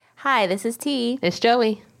Hi, this is T. It's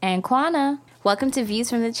Joey. And Kwana. Welcome to Views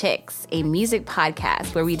from the Chicks, a music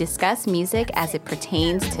podcast where we discuss music as it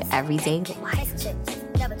pertains to everyday life.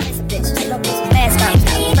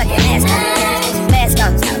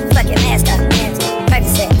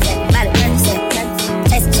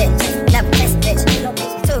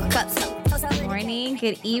 Morning,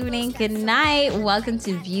 good evening, good night. Welcome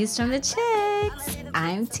to Views from the Chicks.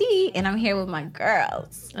 I'm T, and I'm here with my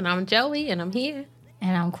girls. And I'm Joey, and I'm here.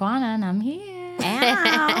 And I'm Kwana, and I'm here.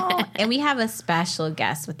 Ow. And we have a special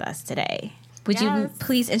guest with us today. Would you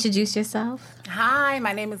please introduce yourself? Hi,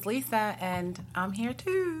 my name is Lisa, and I'm here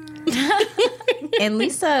too. And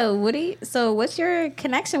Lisa, what's your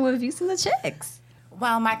connection with Views from the Chicks?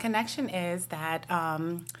 Well, my connection is that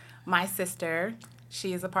my sister,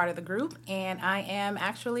 she is a part of the group, and I am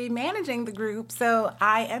actually managing the group, so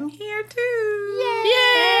I am here too.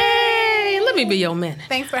 Yay! Let me be your man.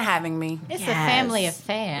 Thanks for having me. It's a family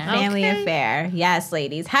affair. Family affair. Yes,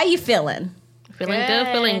 ladies. How you feeling? Feeling good,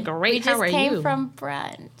 feeling great. We just How are came you? from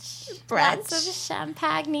brunch. Lots of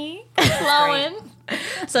champagne flowing.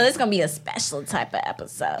 So this is going to be a special type of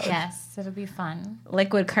episode. Yes, it'll be fun.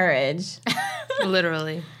 Liquid courage.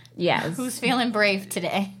 Literally. Yes. Who's feeling brave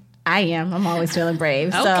today? I am. I'm always feeling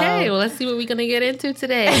brave. Okay, well, let's see what we're going to get into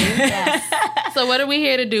today. Yes. So what are we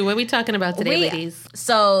here to do? What are we talking about today, ladies?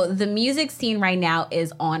 So the music scene right now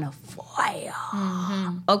is on a fire.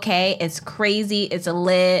 Mm-hmm. Okay? It's crazy. It's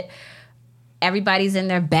lit. Everybody's in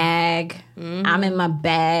their bag. Mm-hmm. I'm in my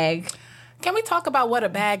bag. Can we talk about what a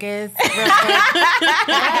bag is? Real quick?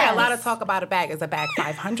 I hear a lot of talk about a bag. Is a bag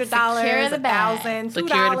 $500, Secure the bag. $1,000,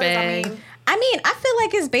 Secure the $2? bag. I feel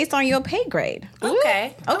like it's based on your pay grade.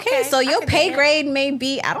 Okay. So your pay grade may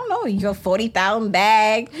be, I don't know, your 40,000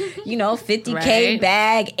 bag, 50K Right.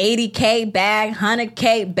 bag, 80K bag,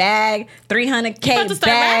 100K bag, 300K You about to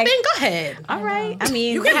start bag. rapping? Go ahead. All right.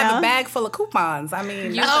 You can have a bag full of coupons. I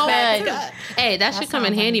mean, that's a bag too. Hey, that should come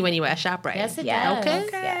in sounds handy when you at ShopRite. Yes, it Yeah. does. Okay.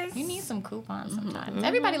 Yes. You need some coupons sometimes.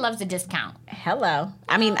 Everybody loves a discount. Hello.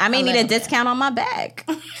 I may need a discount on my bag.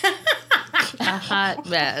 A hot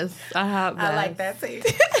mess. I like that too.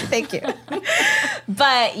 Thank you.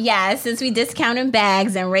 But yeah, since we discounting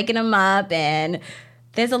bags and raking them up, and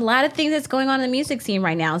there's a lot of things that's going on in the music scene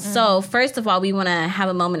right now. So first of all, we want to have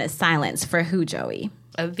a moment of silence for who, Joey?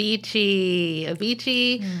 Avicii.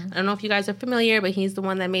 I don't know if you guys are familiar, but he's the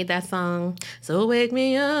one that made that song, So Wake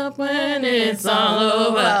Me Up When It's All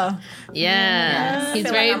Over. Yeah. He's I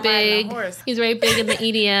feel very like I'm riding a big. horse. He's very big in the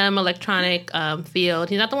EDM electronic field.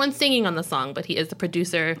 He's not the one singing on the song, but he is the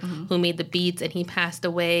producer who made the beats, and he passed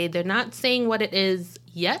away. They're not saying what it is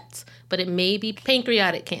yet, but it may be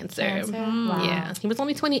pancreatic cancer. Wow. Yeah. He was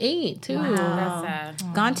only 28 too. That's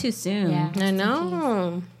sad. Gone too soon. Yeah. I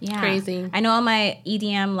know. Yeah. Crazy. I know all my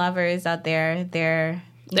EDM lovers out there, they're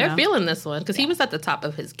feeling this one because he was at the top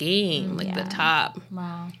of his game, like the top.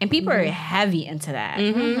 Wow. and people are heavy into that.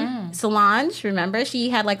 Solange, remember, she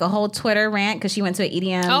had like a whole Twitter rant because she went to an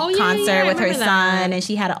EDM concert I with her remember son, that. and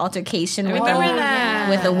she had an altercation with remember a, that.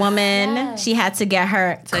 with a woman. Yes. She had to get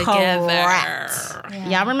her Together. correct.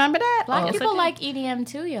 Yeah. Y'all remember that? A lot of Yes, I people do. like EDM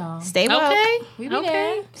too, y'all. Stay woke. Okay. We be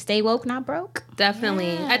there. Stay woke, not broke.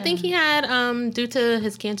 Definitely. I think he had, due to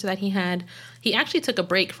his cancer that he had, he actually took a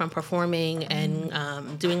break from performing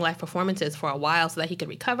and doing live performances for a while so that he could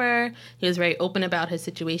recover. He was very open about his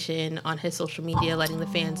situation on his social media, letting the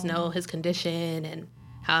fans know his condition and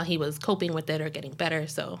how he was coping with it or getting better.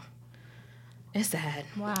 So it's sad.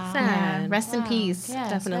 Wow. Yeah. Sad. Rest in peace. Yes,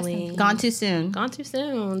 Definitely. Gone too soon. Gone too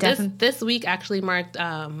soon. Defin- This week actually marked,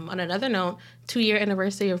 on another note, 2-year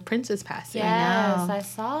anniversary of Prince's passing. Yes, know. I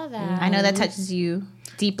saw that. I know that touches you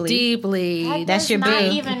deeply. Deeply. That That's does your not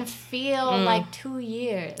boo. even feel like 2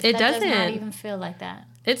 years. It that does not doesn't. even feel like that.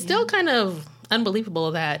 It's still kind of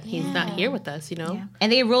unbelievable that he's not Yeah. here with us, Yeah. And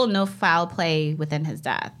they ruled no foul play within his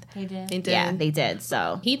death. He did. He did. Yeah, they did.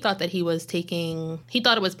 So He thought that he was taking, he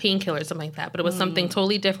thought it was painkillers or something like that, but it was something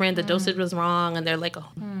totally different. The dosage was wrong, and they're like, oh,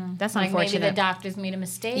 that's Like maybe unfortunate. the doctors made a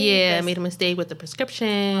mistake. yeah, That's- made a mistake with the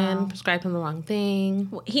prescription, prescribed him the wrong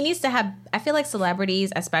thing. He needs to have, I feel like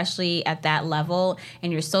celebrities, especially at that level,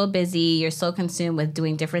 and you're so busy, you're so consumed with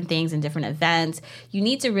doing different things and different events, you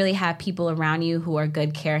need to really have people around you who are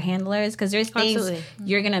good care handlers, because there's things Absolutely.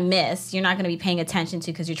 you're going to miss, you're not going to be paying attention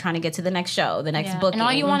to because you're trying to get to the next show, the next Yeah. booking. And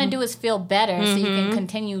all you want to do is feel better so you can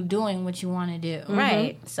continue doing what you want to do.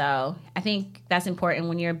 Right. So I think that's important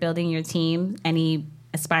when you're building your team, any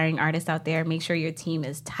aspiring artists out there, make sure your team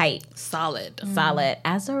is tight, Solid. solid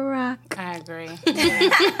as a rock. I agree.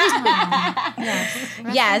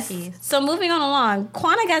 Yes. So moving on along,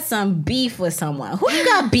 Quana got some beef with someone. Who you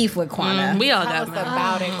got beef with, Quana? We all Tell got us mad.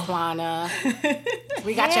 about it, Quana.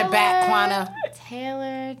 We got your back, Quana.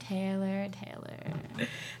 Taylor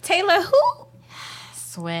Taylor who?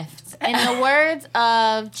 Swift. In the words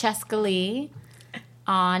of Cheska Lee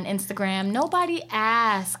on Instagram, nobody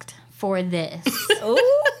asked for this.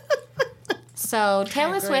 Ooh. So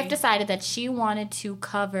Taylor agree. Swift decided that she wanted to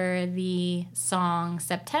cover the song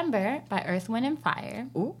September by Earth, Wind, and Fire.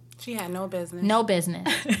 She had no business. No business.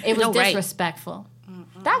 It was No right. disrespectful.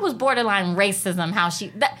 That was borderline racism.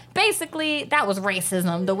 Basically, that was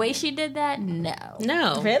racism. The way she did that, no.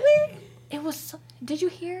 No. Really? It was so, did you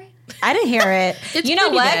hear it? I didn't hear it. It's You know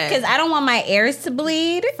pretty what? bad. Because I don't want my ears to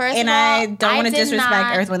bleed, First and of all, I don't want to did disrespect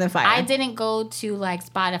not- Earth, Wind, and Fire. I didn't go to like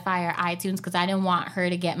Spotify or iTunes because I didn't want her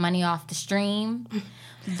to get money off the stream.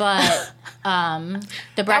 But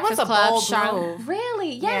the Breakfast a Club, bold move.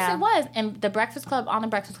 really, yes, Yeah. it was. And the Breakfast Club, on the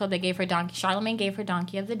Breakfast Club, they gave her donkey. Charlamagne gave her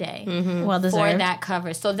Donkey of the Day Well for deserved. that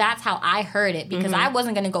cover. So that's how I heard it because I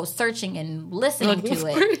wasn't going to go searching and listening to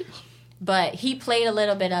it. But he played a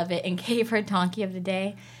little bit of it and gave her Donkey of the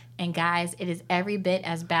Day. And guys, it is every bit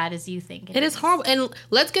as bad as you think It is horrible. And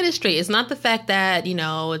let's get it straight. It's not the fact that,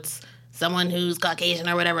 it's someone who's Caucasian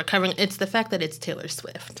or whatever covering. It's the fact that it's Taylor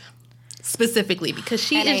Swift. Specifically, because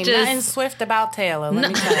she And is ain't just... nothing Swift about Taylor. Let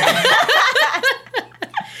me tell you.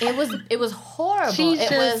 It was horrible. She's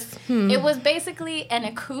It was basically an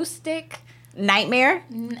acoustic. Nightmare?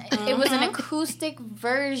 It was an acoustic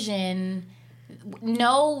version.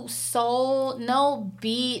 No soul, no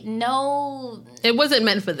beat, no. It wasn't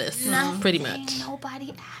meant for this, nothing. pretty much.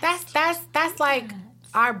 Nobody asked. That's like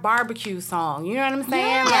our barbecue song. You know what I'm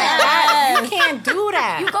saying? Yes. Like that, you can't do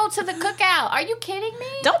that. You go to the cookout. Are you kidding me?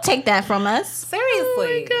 Don't take that from us.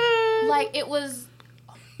 Seriously. Like it was.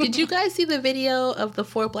 Did you guys see the video of the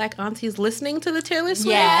 4 black aunties listening to the Taylor Swift?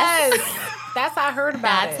 Yes. That's how I heard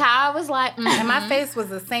about That's it. how I was like. And my face was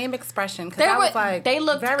the same expression because I was like, they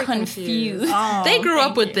looked very confused. confused. They grew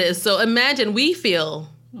up with this, so imagine we feel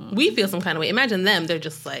some kind of way. Imagine them; they're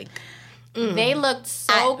just like, They looked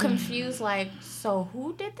so confused. Like, so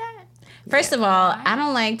who did that? First of all, I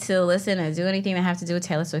don't like to listen or do anything that have to do with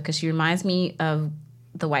Taylor Swift because she reminds me of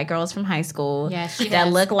the white girls from high school Yeah, she that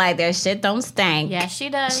does. look like their shit don't stank. Yeah, she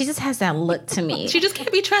does. She just has that look to me. she just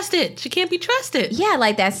can't be trusted. She can't be trusted. Yeah,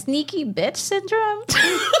 like that sneaky bitch syndrome.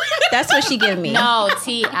 That's what she give me. No,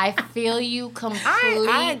 T, I feel you completely.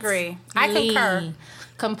 I agree. I concur.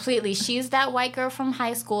 Completely. She's that white girl from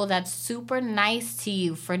high school that's super nice to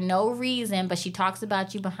you for no reason, but she talks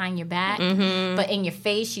about you behind your back. But in your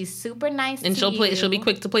face, she's super nice And to you. she'll be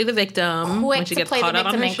quick to play the victim Quick when she to gets play caught the out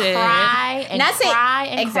on victim her and shit. cry and Not saying- cry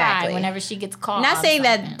and exactly. cry whenever she gets caught. Not on saying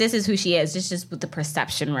something. that this is who she is. It's just with the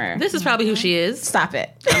perception we're. This is probably who she is. Stop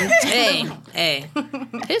it. Hey,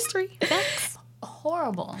 history. Facts.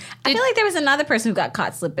 horrible. I feel like there was another person who got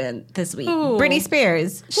caught slipping this week. Who? Britney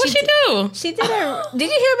Spears. What'd she do? She did a. Did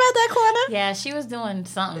you hear about that, Quana? Yeah, she was doing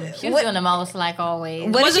something. She was What- doing the most, like always.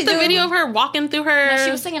 What Was did it she the do? video of her walking through her? No,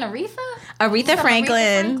 she was singing Aretha. Aretha Some Aretha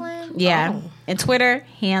Franklin. Franklin? Yeah. Oh. And Twitter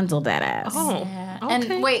handled that ass. Oh, Yeah. okay.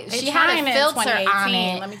 And wait, They she had trying a it in filter on 2018,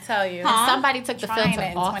 it. Let me tell you. And somebody took the Trying filter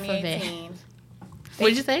it in off of it. 2018. What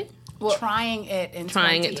did you say? Trying it in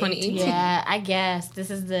Trying it 2018. 2018. Yeah, I guess this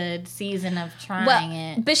is the season of trying Well,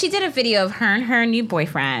 it. but she did a video of her and her new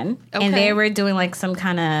boyfriend, and Okay. they were doing like some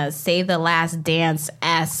kind of Save the Last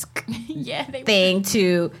Dance-esque Yeah, they thing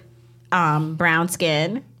to Brown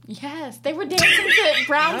Skin. Yes, they were dancing to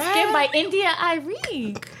Brown Skin by India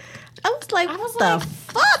Irie. I was like, I was what the like,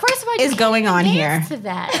 fuck First of all, you is can't going on dance here? to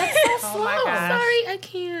that. That's so Oh slow. my gosh. Sorry, I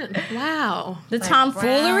can't. Wow. The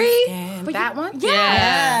tomfoolery? But That you- one?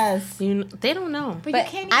 Yes. They don't know. But, But you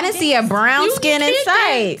can't I even didn't see a dance. brown You skin in can't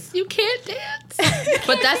sight. dance. You can't dance.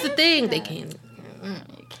 But that's the thing. They can't.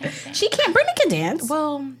 She can't. Brittany can dance.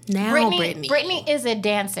 Well, now Brittany is a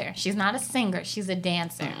dancer. She's not a singer. She's a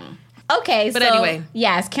dancer. Okay, But so anyway.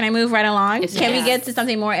 yes. Can I move right along? Yes, Can we yes. get to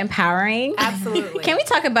something more empowering? Absolutely. Can we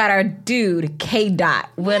talk about our dude K. Dot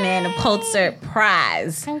winning a Pulitzer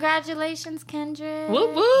Prize? Congratulations, Kendrick. Woo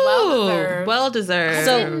woo. Well-deserved. Well deserved. I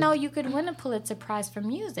So- didn't know you could win a Pulitzer Prize for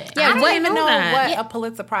music. Yeah, I don't what- even know that. what a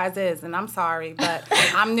Pulitzer Prize is, and I'm sorry, but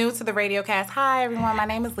I'm new to the radio cast. Hi, everyone. My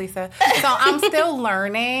name is Lisa. So I'm still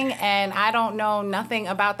learning, and I don't know nothing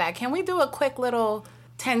about that. Can we do a quick little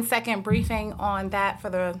 10-second briefing on that for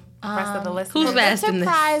the rest of the listeners? who's best in Pulitzer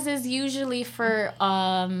this? Prize is usually for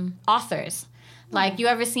authors. Like, you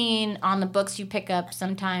ever seen on the books you pick up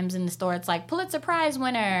sometimes in the store, it's like Pulitzer Prize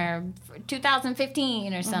winner for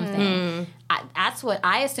 2015 or something. That's what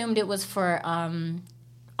I assumed it was for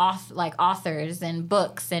authors and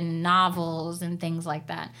books and novels and things like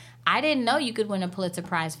that. I didn't know you could win a Pulitzer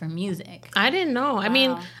Prize for music. I didn't know. Wow. I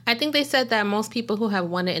mean, I think they said that most people who have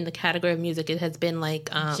won it in the category of music, it has been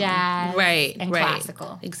like jazz and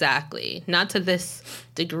classical. Exactly. Not to this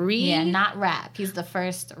degree. Yeah, not rap. He's the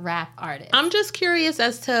first rap artist. I'm just curious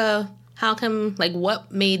as to how come, like,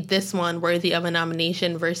 what made this one worthy of a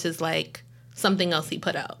nomination versus, like, something else he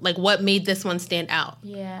put out? Like, what made this one stand out?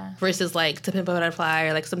 Yeah. Versus, like, To Pimp a Butterfly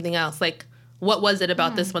or, like, something else. Like, what was it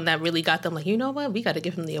about this one that really got them, like, you know what? We got to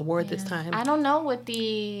give him the award this time. I don't know what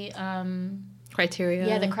the criteria.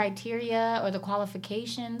 Yeah, the criteria or the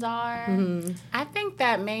qualifications are. I think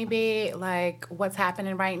that maybe like what's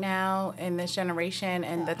happening right now in this generation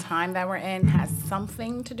and the time that we're in has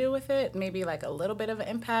something to do with it. Maybe like a little bit of an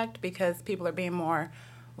impact because people are being more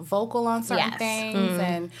vocal on certain things,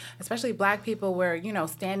 and especially Black people, we're, you know,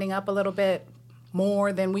 standing up a little bit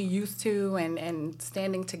more than we used to, and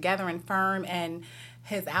standing together and firm, and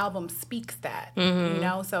his album speaks that, you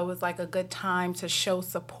know, so it was like a good time to show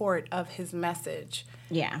support of his message.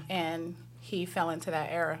 Yeah. And he fell into that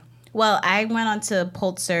era. Well, I went on to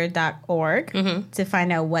Pulitzer.org to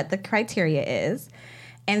find out what the criteria is.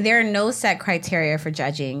 And there are no set criteria for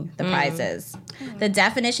judging the prizes. The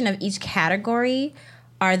definition of each category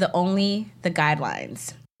are the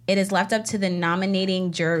guidelines. It is left up to the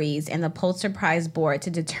nominating juries and the Pulitzer Prize board to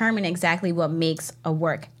determine exactly what makes a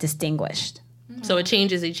work distinguished. So it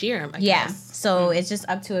changes each year, I guess. So it's just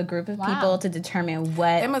up to a group of people to determine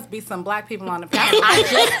what... There must be some Black people on the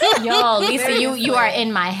panel. Lisa, you are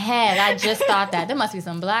in my head. I just thought that. There must be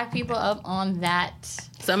some Black people up on that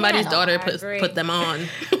Somebody's panel. daughter put them on.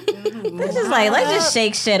 It's just like, let's just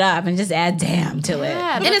shake shit up and just add damn to it.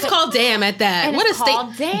 Yeah, And it's called damn at that. And What it's a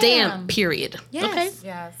called statement. damn. Period. Yes. Okay?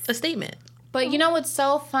 Yes. A statement. But you know what's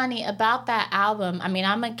so funny about that album? I mean,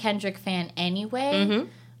 I'm a Kendrick fan anyway.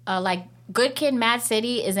 Like, Good Kid, Mad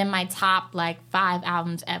City is in my top, like, 5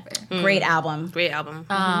 albums ever. Great album. Great album.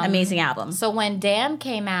 Amazing album. So when Damn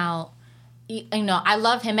came out, you know, I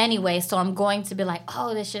love him anyway, so I'm going to be like,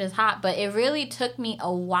 oh, this shit is hot. But it really took me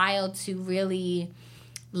a while to really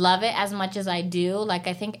love it as much as I do. Like,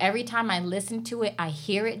 I think every time I listen to it, I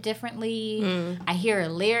hear it differently. I hear a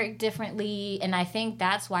lyric differently. And I think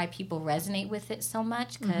that's why people resonate with it so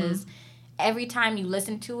much, because every time you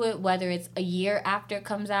listen to it, whether it's a year after it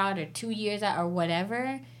comes out or 2 years out or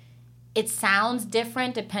whatever, it sounds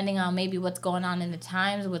different depending on maybe what's going on in the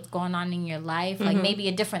times, what's going on in your life. Like, maybe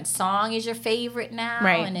a different song is your favorite now.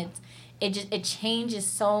 Right. And it changes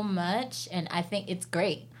so much, and I think it's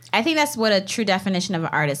great. I think that's what a true definition of an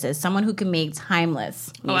artist is. Someone who can make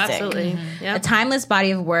timeless music. Oh, absolutely. A timeless body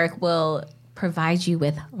of work will provide you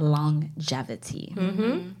with longevity.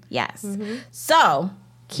 Yes. So,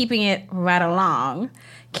 keeping it right along,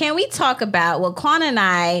 can we talk about, well, Quan and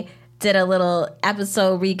I did a little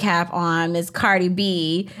episode recap on Miss Cardi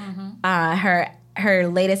B, her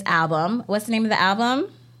latest album. What's the name of the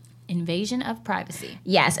album? Invasion of Privacy.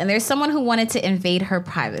 Yes, and there's someone who wanted to invade her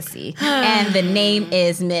privacy. And the name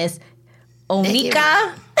is Miss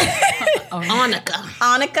Onika.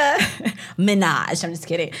 Annika Minaj. I'm just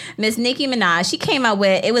kidding. Miss Nicki Minaj. She came out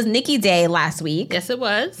with, it was Nicki Day last week. Yes, it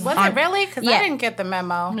was. Was it really? Because Yeah. I didn't get the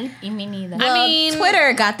memo. Me neither. Well,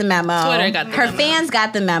 Twitter got the memo. Her memo. fans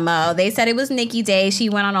got the memo. They said it was Nicki Day. She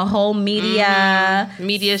went on a whole media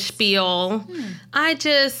spiel. I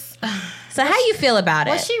just... So how you feel about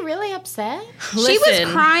it? Was she really upset? She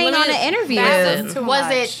was crying on an interview. That was too Was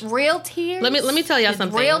much. it real tears? Let me tell y'all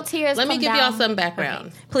something. Real tears. Let me come give y'all down? some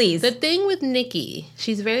background. Please. The thing with Nicki,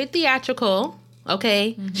 she's very theatrical.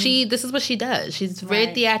 Okay, this is what she does. She's very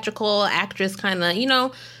Right. theatrical actress, kind of, you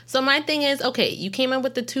know. So my thing is, okay, you came in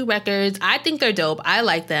with the 2 records. I think they're dope. I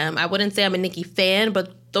like them. I wouldn't say I'm a Nicki fan,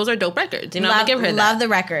 but those are dope records. You know, I'm gonna give her that. Love the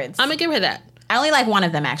records. I'm gonna give her that. I only like one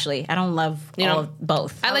of them, actually. I don't love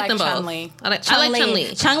both. I like them both. Chun-Li. I like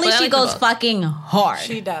Chun-Li. Chun-Li, But I she like them goes both. fucking hard.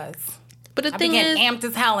 She does. But the I thing be is, getting amped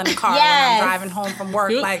as hell in the car Yes. when I'm driving home from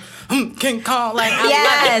work, like, King Kong, like, I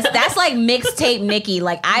Yes, that's like mixtape Nicki.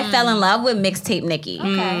 Like, I fell in love with mixtape Nicki.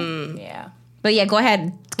 love it. Yeah. But yeah, go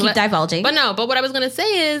ahead. Keep divulging. But what I was gonna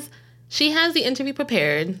say is, she has the interview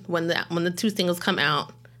prepared when the 2 singles come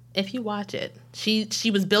out. If you watch it, she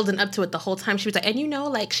was building up to it the whole time. She was like, and you know,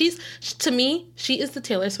 like to me, she is the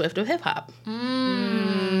Taylor Swift of hip hop.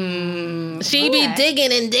 She be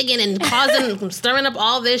digging and causing, stirring up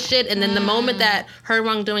all this shit. And then the moment that her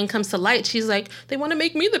wrongdoing comes to light, she's like, they want to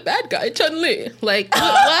make me the bad guy, Chun-Li. Like,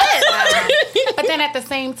 what? But then at the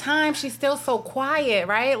same time, she's still so quiet,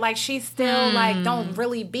 right? Like, she's still, like, don't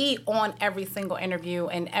really be on every single interview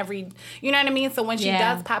and every, you know what I mean? So when she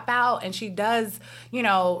does pop out and she does, you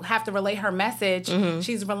know, have to relay her message,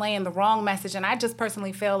 she's relaying the wrong message. And I just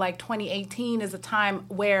personally feel like 2018 is a time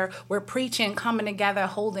where we're preaching, coming together,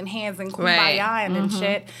 holding hands and kumbaya and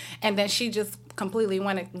shit. And then she just completely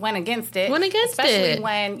went against it. Especially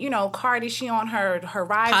when, you know, Cardi, she on her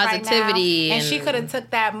rise positivity right now. And she could have took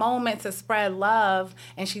that moment to spread love,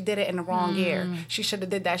 and she did it in the wrong year. She should have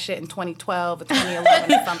did that shit in 2012 or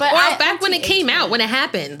 2011 or something. Or back when it came out, when it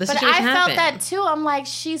happened. The situation happened. But I felt that too. I'm like,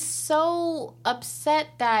 she's so upset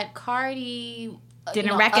that Cardi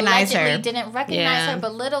didn't recognize her. Didn't recognize her,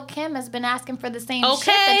 but Little Kim has been asking for the same shit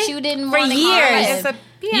that you didn't want for years.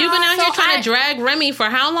 You've been out here trying to drag Remy for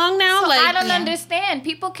how long now? So like, I don't understand.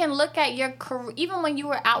 People can look at your career, even when you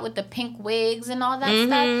were out with the pink wigs and all that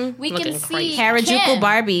stuff. We can see Harajuku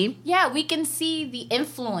Barbie. Yeah, we can see the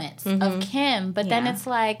influence of Kim, but then it's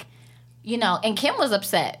like, you know, and Kim was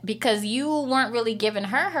upset because you weren't really giving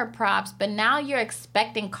her props, but now you're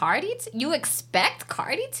expecting Cardi to? You expect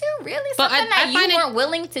Cardi to? Really? But Something that you weren't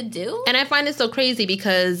willing to do? And I find it so crazy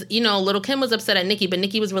because, you know, Little Kim was upset at Nicki, but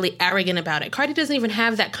Nicki was really arrogant about it. Cardi doesn't even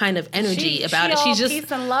have that kind of energy about it. She's just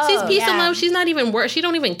peace and love. She's peace and love. She's not even she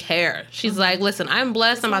don't even care. She's like, listen, I'm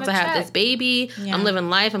blessed. I'm about to have this baby. Yeah. I'm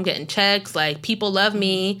living life. I'm getting checks. Like, people love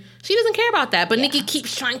me. She doesn't care about that. But Nicki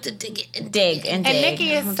keeps trying to dig it and dig. And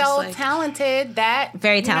Nicki is so talented that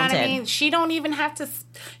very talented. You know what I mean? She don't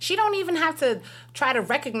even have to try to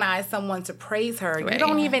recognize someone to praise her. Right. You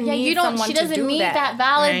don't even need someone to do that. She doesn't need that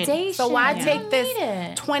validation. Right. So why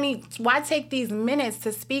why take these minutes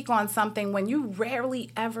to speak on something when you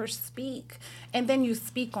rarely ever speak? And then you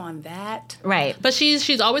speak on that. Right. But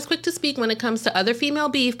she's always quick to speak when it comes to other female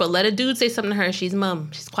beef, but let a dude say something to her, she's mum.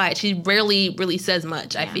 She's quiet. She rarely really says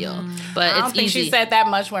much, I feel. But I don't think she said that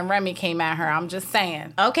much when Remy came at her. I'm just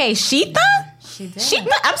saying. Okay, Sheetha? She did.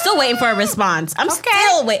 I'm still waiting for a response. I'm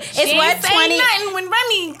still waiting. It's what 20 nothing when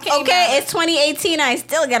Remy came out. It's 2018. I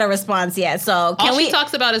still get a response yet. So all she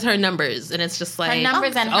talks about is her numbers, and it's just like her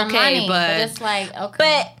numbers and her money. But it's like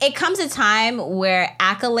But it comes a time where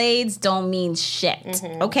accolades don't mean shit.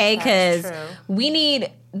 Okay, because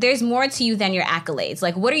there's more to you than your accolades.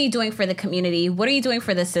 Like, what are you doing for the community? What are you doing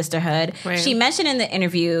for the sisterhood? Right. She mentioned in the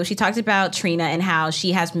interview, she talked about Trina and how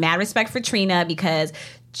she has mad respect for Trina because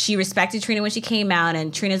she respected Trina when she came out,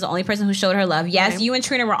 and Trina's the only person who showed her love. Yes, you and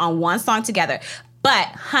Trina were on one song together. But,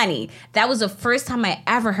 honey, that was the first time I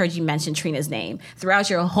ever heard you mention Trina's name throughout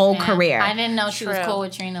your whole career. I didn't know she was cool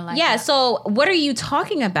with Trina like that. Yeah, so what are you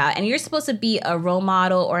talking about? And you're supposed to be a role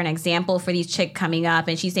model or an example for these chicks coming up.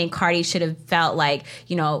 And she's saying Cardi should have felt like,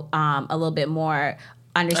 you know, a little bit more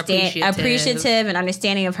appreciative and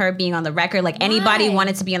understanding of her being on the record. Like anybody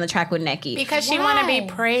wanted to be on the track with Nicki because she want to be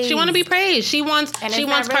praised. She want to be praised. She wants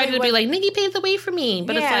Cardi to be like, Nicki paved the way for me.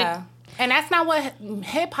 But it's like. And that's not what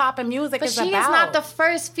hip hop and music is about. But she is not the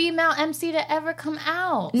first female MC to ever come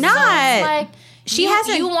out. Not. So like she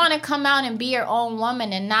hasn't. You want to come out and be your own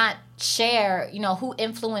woman and not share, you know, who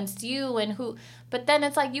influenced you and who. But then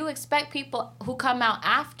it's like you expect people who come out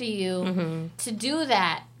after you to do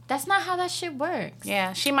that. That's not how that shit works.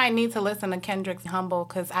 Yeah, she might need to listen to Kendrick's Humble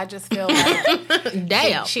because I just feel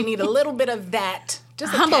like she need a little bit of that.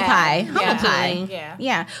 Just humble pie.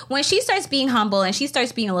 Yeah. When she starts being humble and she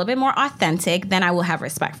starts being a little bit more authentic, then I will have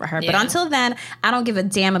respect for her. Yeah. But until then, I don't give a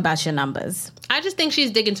damn about your numbers. I just think she's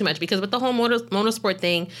digging too much because with the whole motorsport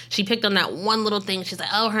thing, she picked on that one little thing. She's like,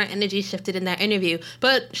 oh, her energy shifted in that interview.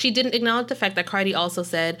 But she didn't acknowledge the fact that Cardi also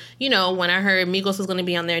said, you know, when I heard Migos was going to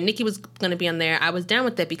be on there, Nicki was going to be on there, I was down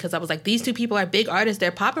with it because I was like, these two people are big artists. They're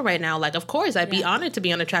popping right now. Like, of course, I'd be honored to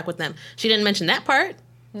be on the track with them. She didn't mention that part.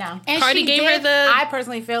 No. And Cardi gave her I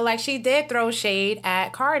personally feel like she did throw shade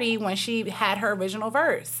at Cardi when she had her original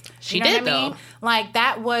verse. She did, though. Like,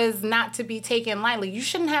 that was not to be taken lightly. You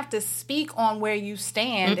shouldn't have to speak on where you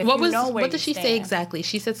stand if what did she say exactly?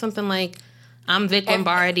 She said something like, I'm Vic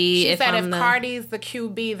Lombardi. She said, if Cardi's the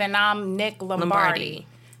QB, then I'm Nick Lombardi.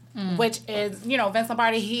 Which is, you know, Vince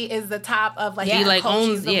Lombardi, he is the top of he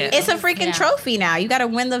owns it's a freaking trophy now. You got to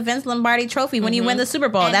win the Vince Lombardi trophy when you win the Super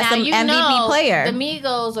Bowl. And that's the MVP player. The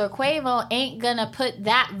Migos or Quavo ain't gonna put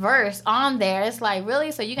that verse on there. It's like,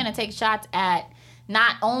 really? So you're gonna take shots at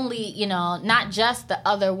not only, you know, not just the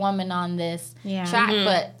other woman on this track,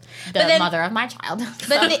 but the mother of my child.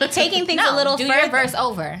 But taking things a little further. Your verse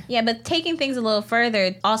over. Yeah, but taking things a little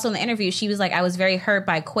further, also in the interview, she was like, I was very hurt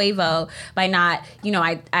by Quavo by not,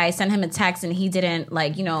 I sent him a text and he didn't,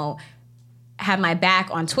 like, have my back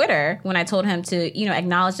on Twitter when I told him to,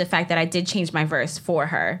 acknowledge the fact that I did change my verse for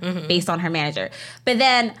her based on her manager. But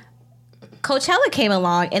then Coachella came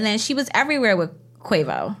along and then she was everywhere with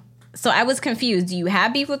Quavo. So I was confused. Do you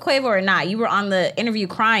have beef with Quavo or not? You were on the interview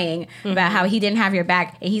crying about how he didn't have your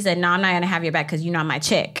back. And he said, no, I'm not going to have your back because you're not my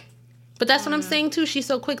chick. But that's what I'm saying, too. She's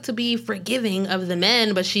so quick to be forgiving of the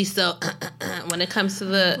men, but she's so when it comes to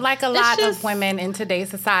the... Like a lot of women in today's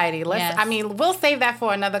society. We'll save that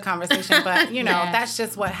for another conversation, but, that's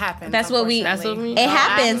just what happens. That's what we... It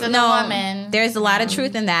happens. No, there's a lot of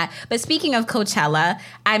truth in that. But speaking of Coachella,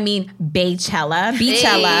 Beychella.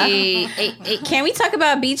 Hey. Can we talk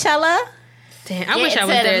about Beychella? Damn, I wish I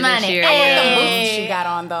was there this year. I want the boots she got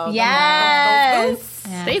on, though. Yes. Those boots.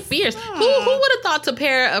 Yes. They fierce. Who would have thought to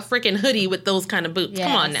pair a freaking hoodie with those kind of boots? Yes.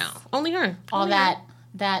 Come on now. Only her. All that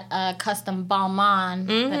custom balmain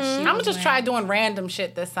that she I'm gonna just try doing random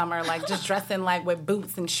shit this summer, like just dressing like with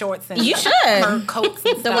boots and shorts and you should fur coats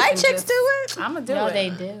and the stuff. white chicks do it. I'm gonna do it. No, they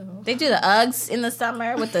do. They do the Uggs in the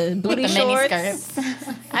summer with the booty the shorts. mini skirts.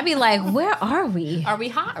 I'd be like, where are we? Are we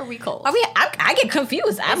hot or are we cold? Are we? I get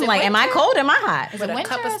confused. I'm like, am I cold? Am I hot? With a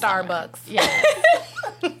cup of Starbucks. Yeah.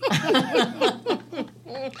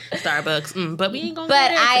 Starbucks. But we ain't gonna. But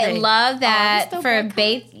go there I today. love that still for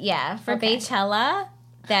boycott? Beychella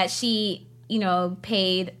that she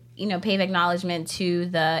paid acknowledgement to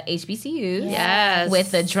the HBCUs. Yes.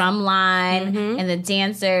 With the drum line and the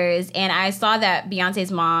dancers. And I saw that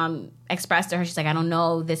Beyonce's mom expressed to her, she's like, I don't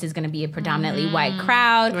know, this is going to be a predominantly white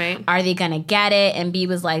crowd. Right. Are they going to get it? And B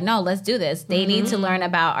was like, no, let's do this. They need to learn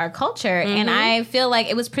about our culture. And I feel like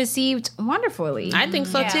it was perceived wonderfully. I think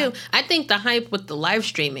so too. I think the hype with the live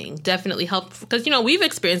streaming definitely helped because we've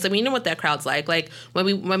experienced it. We know what that crowd's like. Like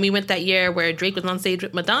when we went that year where Drake was on stage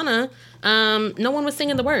with Madonna, no one was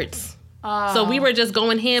singing the words. So we were just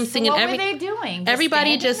going ham singing. What were they doing?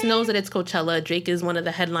 Everybody just knows that it's Coachella. Drake is one of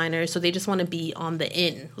the headliners, so they just want to be on the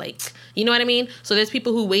in. Like, you know what I mean? So there's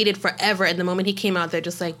people who waited forever, and the moment he came out, they're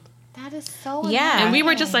just like, that is so Yeah. and we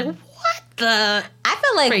were just like, what the? I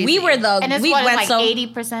feel like Crazy. we were And it's we went like so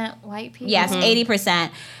 80% white people. Yes,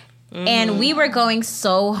 80%. And we were going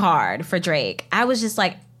so hard for Drake. I was just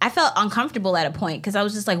like, I felt uncomfortable at a point because I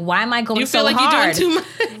was just like, why am I going You so feel like hard? you're doing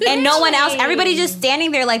too much. And no one else, everybody just standing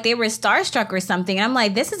there like they were starstruck or something. And I'm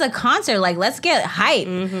like, this is a concert. Like, let's get hype.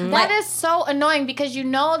 That is so annoying because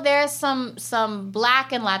there's some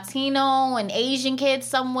Black and Latino and Asian kids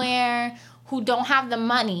somewhere who don't have the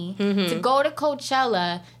money to go to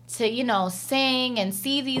Coachella to, sing and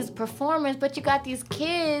see these performers, but you got these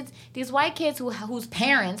kids, these white kids whose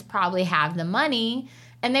parents probably have the money,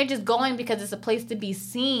 and they're just going because it's a place to be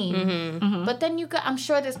seen. But then I'm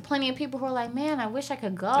sure there's plenty of people who are like, man, I wish I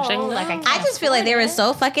could go. I just feel like they were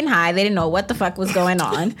so fucking high. They didn't know what the fuck was going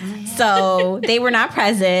on. So they were not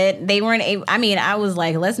present. They weren't able. I mean, I was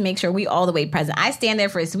like, let's make sure we all the way present.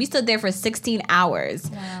 We stood there for 16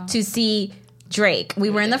 hours to see Drake. We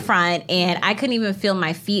were in the front and I couldn't even feel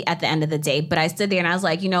my feet at the end of the day, but I stood there and I was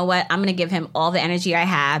like, you know what? I'm going to give him all the energy I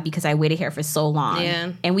have because I waited here for so long.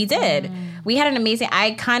 Yeah. And we did. We had an amazing,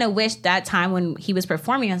 I kind of wish that time when he was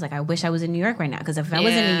performing, I was like, I wish I was in New York right now because if I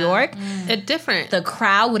was in New York, it's different. the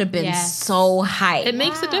crowd would have been so hyped. It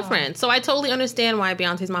makes a difference. So I totally understand why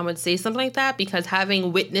Beyonce's mom would say something like that because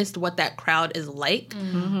having witnessed what that crowd is like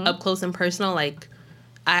up close and personal, like,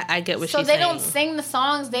 I get what she's saying. So they don't sing the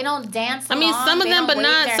songs, they don't dance along, I mean, some of them, but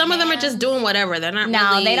not. Some of them are just doing whatever. They're not.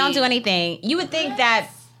 No, really... they don't do anything. You would think that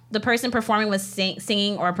the person performing was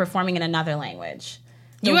singing or performing in another language.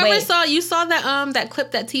 You saw that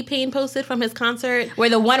clip that T-Pain posted from his concert where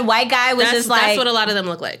the one white guy was just like, that's what a lot of them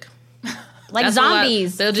look like. Like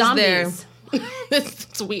zombies. They're just zombies. there.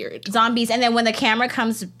 It's weird. Zombies, and then when the camera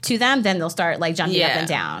comes to them, then they'll start like jumping up and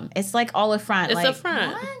down. It's like all a front. It's like, a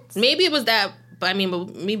front. What? Maybe it was that. But I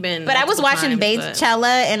mean, we've been. But I was watching Beychella,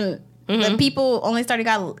 and the people only started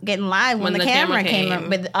getting live when the camera came.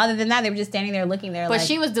 But other than that, they were just standing there looking there. But like,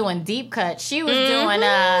 she was doing deep cuts. She was doing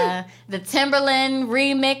the Timberland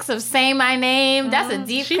remix of "Say My Name." That's a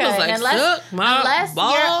deep cut. Was like, unless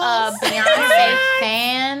you're a Beyonce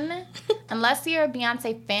fan, unless you're a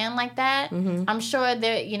Beyonce fan like that, I'm sure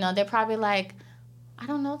they're probably like, I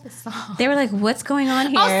don't know this song. They were like, what's going on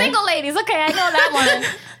here? Oh, Single Ladies. Okay, I know that one.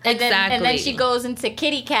 Exactly. And then she goes into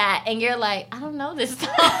Kitty Cat, and you're like, I don't know this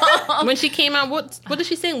song. When she came out, what did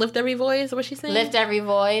she sing? Lift Every Voice? What she saying? Lift Every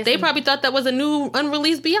Voice. They probably thought that was a new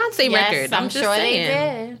unreleased Beyonce record. I'm just sure saying.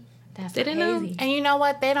 they did. That's They didn't know. crazy. And you know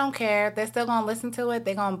what? They don't care. They're still gonna listen to it.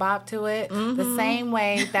 They're gonna bop to it the same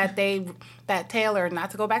way that Taylor,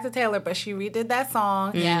 not to go back to Taylor, but she redid that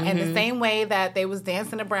song. Yeah. And the same way that they was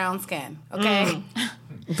dancing to Brown Skin. Okay.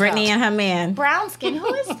 Brittany and her man. Brown skin.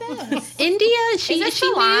 Who is this? India, Is this she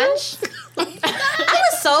Solange? I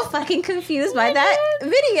was so fucking confused by that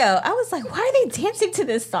video. I was like, why are they dancing to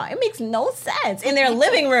this song? It makes no sense in their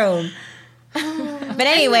living room. But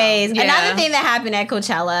anyways, Yeah. another thing that happened at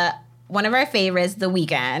Coachella, one of our favorites, The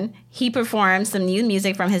Weeknd, he performed some new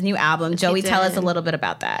music from his new album. Joey, tell us a little bit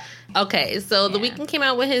about that. Okay, so The Weeknd came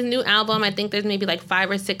out with his new album. I think there's maybe like 5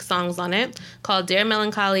 or 6 songs on it called Dear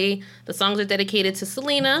Melancholy. The songs are dedicated to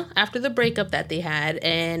Selena after the breakup that they had.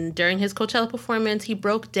 And during his Coachella performance, he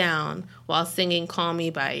broke down while singing Call Me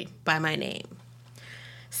by My Name.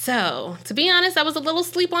 So, to be honest, I was a little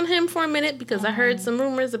sleep on him for a minute because I heard some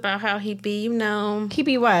rumors about how he'd be, He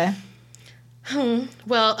be what?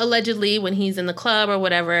 well, allegedly when he's in the club or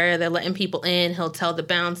whatever, they're letting people in, he'll tell the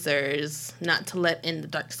bouncers not to let in the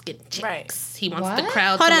dark-skinned chicks. Right. He wants What? the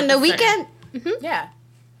crowd Hold to on, look The a certain- Weeknd? Yeah.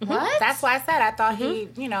 What? That's why I said I thought he,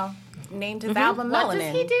 named his album What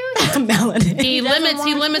Melanin. does he do? Melanin. He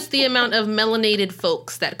doesn't limits the amount of melanated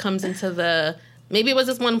folks that comes into the. Maybe it was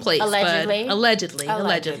just one place. Allegedly. But allegedly.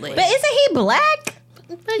 But isn't he black?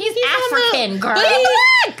 But He's on African, girl. But he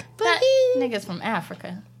black. That nigga's from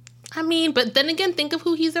Africa. I mean, but then again, think of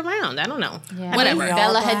who he's around. I don't know. Yeah. Whatever.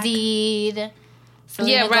 Bella black. Hadid.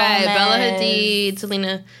 Selena Yeah, right. Gomez. Bella Hadid,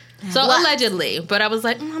 Selena. So allegedly, but I was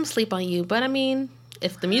like, I'm asleep on you. But I mean,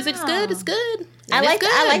 if the music's good, it's good. I And it's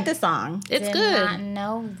like good. the song. It's Did good. not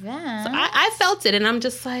know that. I felt it, and I'm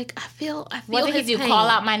just like, I feel What did he his do? pain. Call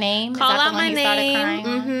out my name? Call Is that out the one my he started name. crying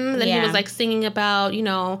on? Mm-hmm. Then he Yeah. was like singing about,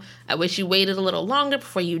 I wish you waited a little longer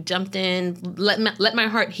before you jumped in. Let my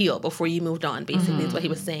heart heal before you moved on. Basically, is what he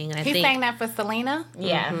was saying. And I He think sang that for Selena?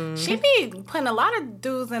 Yeah. She be putting a lot of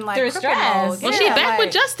dudes in like Through cripple stress. mode. well, Yeah, she back like,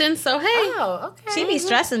 with Justin, so hey. Oh, okay. She be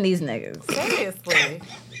stressing these niggas. Seriously.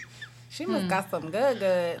 She must got some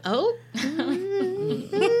good. Oh,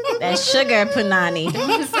 That sugar punani.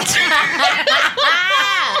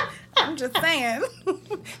 I'm just saying.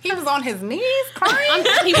 He was on his knees crying.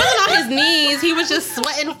 he wasn't on his knees. He was just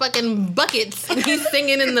sweating fucking buckets. And he's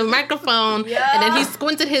singing in the microphone, and then he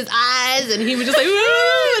squinted his eyes, and he was just like,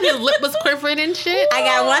 "Ooh," and his lip was quivering and shit. I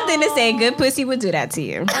got one thing to say. Good pussy would do that to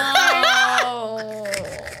you.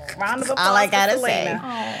 Round of applause All I for gotta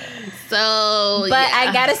Selena. So, But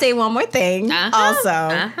I gotta say one more thing. Also,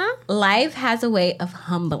 Uh-huh. life has a way of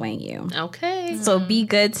humbling you. Okay. So be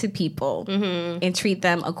good to people and treat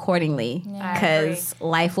them accordingly, I because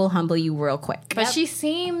life will humble you real quick. But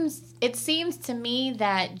it seems to me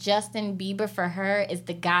that Justin Bieber for her is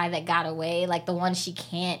the guy that got away, like the one she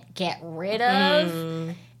can't get rid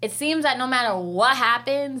of. It seems that no matter what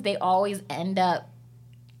happens, they always end up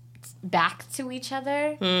back to each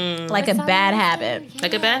other. Like a bad habit.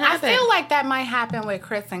 Like a bad I habit. feel like that might happen with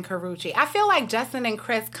Chris and Karrueche. I feel like Justin and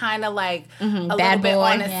Chris kind of like a little Bad bit boy.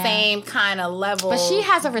 on the Yeah. same kind of level. But she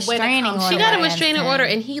has a when it restraining comes- order. She got a against restraining him. order,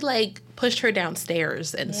 and he like pushed her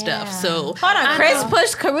downstairs and stuff. Yeah. So Hold on, Chris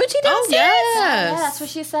pushed Karrueche downstairs? Oh yes. Yeah, that's what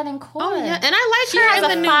she said in court. Oh yeah, and I like She her has and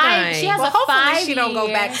a the new five- guy. she has Well, a hopefully she don't go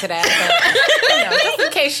 5-year. back to that. But, just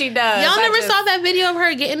in case she does. Y'all I never just- saw that video of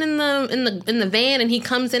her getting in the van, and he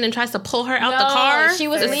comes in and tries to pull her out the car. She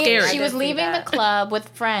was It's leaving, scary. she was I did see leaving the that. club with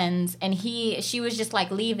friends, and she was just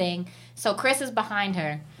like leaving. So Chris is behind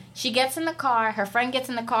her. She gets in the car. Her friend gets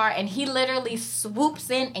in the car, and he literally swoops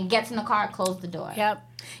in and gets in the car, closed the door. Yep.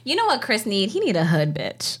 You know what Chris need? He need a hood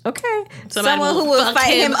bitch. Okay, Somebody someone will who will fuck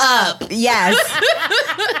fight him him up. Yes,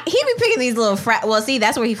 he be picking these little Well, see,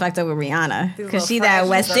 that's where he fucked up with Rihanna, because little she that fragile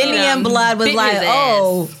West girls. Indian blood was Bit like, his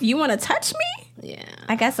oh, you want to touch me? Yeah.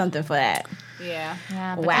 I got something for that. Yeah.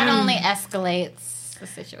 Yeah, but Wow. that only escalates the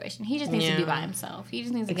situation. He just needs to be Yeah. by himself. He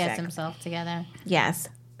just needs to get Exactly. himself together. Yes.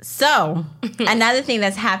 So, another thing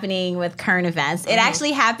that's happening with current events, it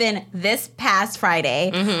actually happened this past Friday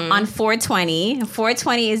on 420.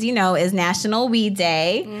 420, as you know, is National Weed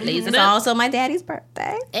Day. Lazy It's up. also my daddy's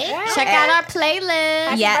birthday. Check out our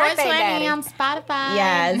playlist. Yeah. Happy Birthday, Daddy. on Spotify.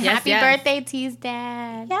 Yes. Yes, Happy yes. birthday, T's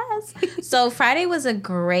dad. Yes. So, Friday was a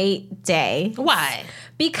great day Why?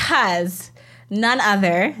 because none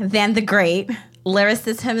other than the great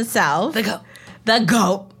lyricist himself, The goat. the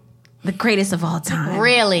GOAT, the greatest of all time.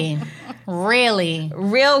 Really? Really?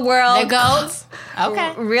 Real world. The goats?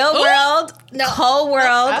 Okay. Real world, whole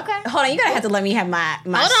world. Okay. Hold on, you're gonna have to let me have my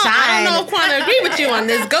Hold on. shine. I don't know if I agree with you on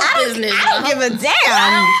this goat business. I don't give a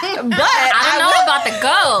damn. But I don't know about the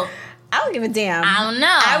goat. I don't give a damn. I don't know.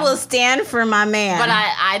 I will stand for my man. But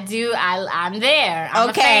I'm there. I'm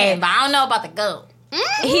Okay. a fan, but I don't know about the goat.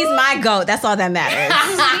 He's my GOAT. That's all that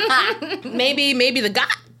matters. Maybe the GOT.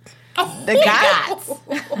 The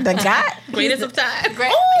GOT. The GOT. Greatest of time.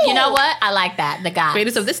 You know what? I like that. The GOT.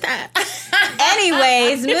 Greatest of this time.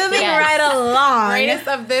 Anyways, moving right along. Greatest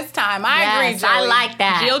of this time. I agree, Joey. I like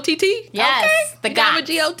that. G-O-T-T? Yes. Okay. The You got GOT. with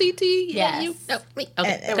G-O-T-T? Yes. You, no, me.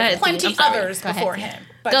 Okay. There Go were ahead, plenty T. I'm sorry. others before him.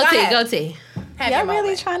 But Go T. ahead. Go T. Have Y'all your really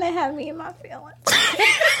moment. trying to have me in my feelings.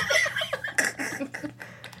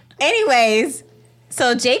 Anyways,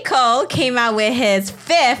 so J.Cole came out with his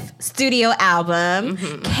 5th studio album,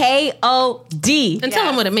 KOD. And tell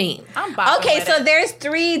them what it means. I'm bopping Okay, with so it. there's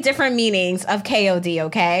 3 different meanings of KOD,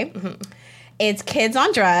 okay? It's kids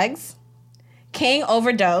on drugs, king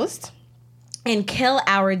overdosed, and kill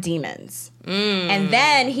our demons. And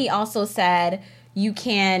then he also said you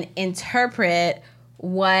can interpret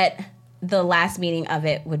what the last meaning of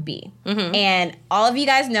it would be. And all of you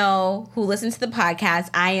guys know who listen to the podcast,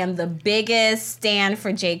 I am the biggest stan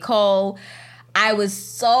for J. Cole. I was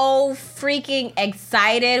so freaking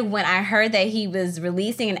excited when I heard that he was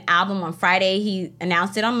releasing an album on Friday. He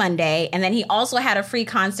announced it on Monday. And then he also had a free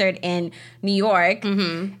concert in New York,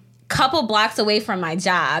 couple blocks away from my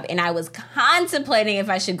job. And I was contemplating if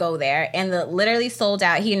I should go there. And the literally sold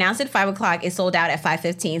out. He announced it at 5 o'clock. It sold out at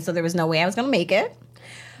 5:15. So there was no way I was going to make it.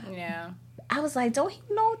 Yeah. I was like, don't he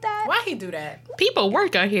know that? Why he do that? People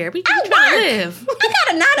work out here. We I trying to work. live. I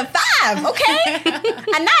got a 9 to 5, okay?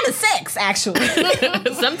 A 9 to 6, actually.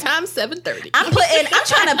 Sometimes 7:30. I'm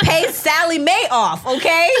trying to pay Sally Mae off,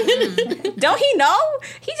 okay? Don't he know?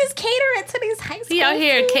 He just catering to these high school He out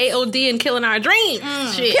here kids. KOD and killing our dreams.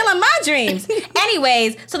 Shit. Killing my dreams.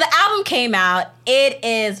 Anyways, so the album came out. It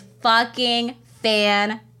is fucking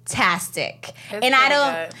fantastic. It's And I pretty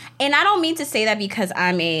good. don't mean to say that because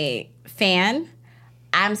I'm a fan.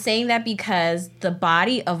 I'm saying that because the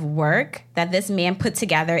body of work that this man put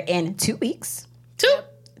together in 2 weeks.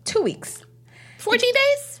 2 weeks. 14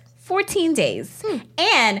 days? 14 days.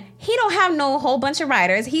 And he don't have no whole bunch of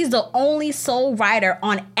writers. He's the only sole writer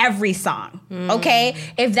on every song. Okay?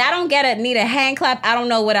 If that don't need a hand clap, I don't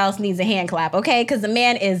know what else needs a hand clap, okay? Because the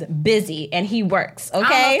man is busy and he works, I don't know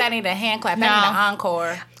okay? if that need a hand clap. That need an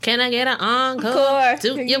encore. Can I get an encore? Encore.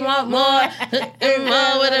 Do you want more?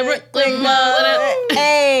 More with a Brooklyn more.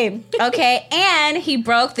 Hey, okay, and he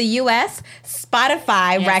broke the U.S.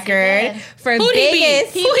 Spotify he record did. for Who'd he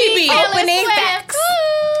biggest beat? Who'd he beat? opening. Swift.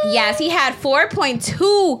 Yes, he had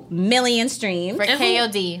 4.2 million streams. For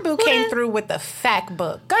KOD. Boo came through with the fact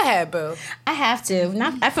book. Go ahead, Boo. I have to,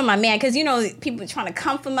 not for my man, because you know people trying to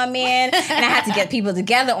come for my man, and I have to get people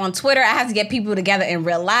together on Twitter. I have to get people together in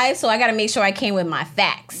real life, so I got to make sure I came with my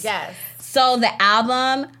facts. Yes. So the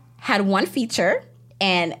album had one feature,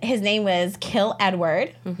 and his name was Kill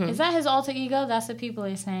Edward. Is that his alter ego? That's what people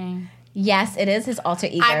are saying. Yes, it is his alter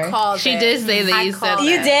ego. I called She it. did say that I you said called that.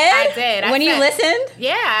 You it. did? I did. I When you said- listened?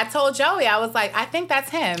 Yeah, I told Joey. I was like, I think that's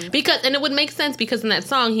him. And it would make sense because in that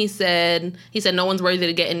song he said no one's worthy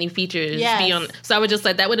to get any features Yes. beyond. So I was just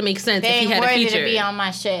like that would make sense They if he ain't had a worthy feature. to be on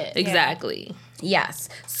my shit. Exactly. Yes.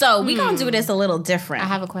 So we gonna do this a little different. I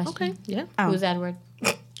have a question. Okay. Yeah. Who's Edward?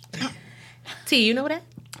 T, you know that?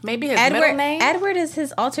 Maybe his middle name. Edward is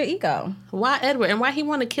his alter ego. Why Edward and why he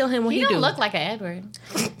want to kill him when He he don't do? look like an Edward.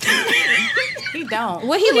 He don't.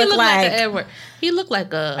 What he He look look like? like a Edward. He looked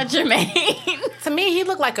like A a. Jermaine. To me, he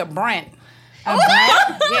looked like a Brent. A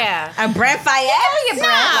Brent? Yeah. A Brent Fayez?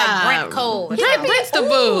 Like Brent Cole. Brent's the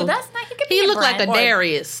boo. Ooh, that's not. He could be He a looked like a Brent.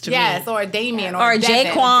 Darius to Yes, me. or a Damien Or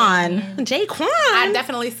Devin. Jaquan. Jaquan. I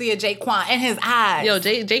definitely see a Jaquan in his eyes. Yo,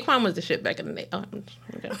 Jaquan was the shit back in the day. Oh,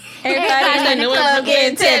 okay. Everybody in the Everybody club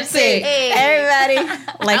getting tipsy. Everybody.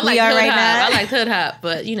 Like I we like are hood right hop. now. I like hood hop,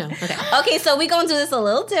 but you know. Okay. Okay, so we're going to do this a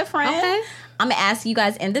little different. Okay. I'm going to ask you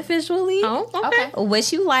guys individually Oh, okay.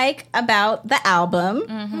 what you like about the album.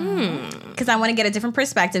 Because I want to get a different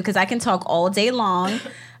perspective because I can talk all day long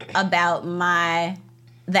about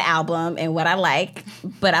the album and what I like,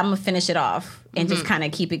 but I'm going to finish it off and just kind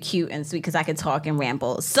of keep it cute and sweet because I can talk and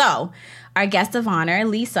ramble. So, our guest of honor,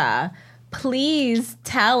 Lisa, please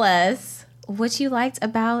tell us what you liked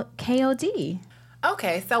about KOD.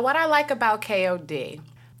 Okay, so what I like about KOD,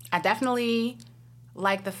 I definitely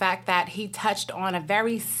like the fact that he touched on a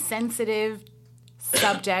very sensitive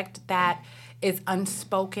subject that is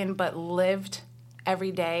unspoken but lived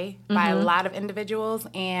every day by a lot of individuals.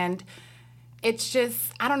 And it's just,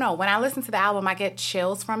 I don't know, when I listen to the album, I get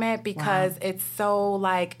chills from it because it's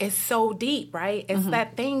so deep, right? It's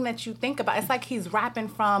that thing that you think about. It's like he's rapping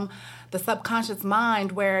from the subconscious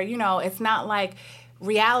mind where, you know, it's not like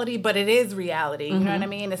reality, but it is reality. You know what I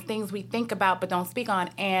mean? It's things we think about but don't speak on.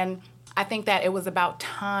 And I think that it was about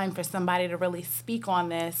time for somebody to really speak on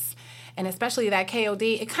this and especially that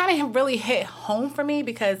KOD, it kind of really hit home for me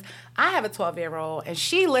because I have a 12-year-old and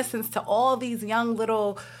she listens to all these young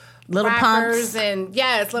little rappers pumps and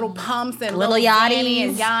little pumps and little Zanny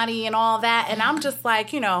and Yachties. Yachty and all that. And I'm just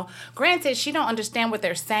like, granted, she don't understand what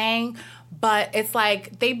they're saying, but it's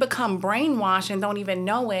like they become brainwashed and don't even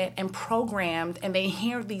know it and programmed, and they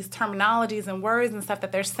hear these terminologies and words and stuff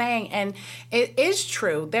that they're saying. And it is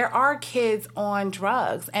true. There are kids on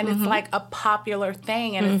drugs, and it's like a popular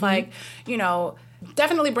thing. And it's like,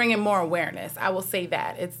 definitely bringing more awareness. I will say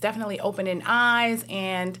that. It's definitely opening eyes,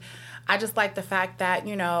 and I just like the fact that,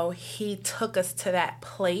 he took us to that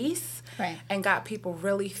place and got people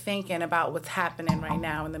really thinking about what's happening right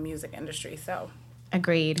now in the music industry. So,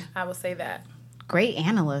 Agreed. I will say that. Great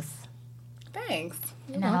analyst. Thanks.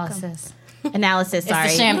 Analysis. Analysis, sorry.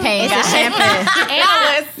 It's the champagne. It's the champagne.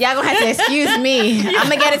 Analyst. Y'all gonna have to excuse me. I'm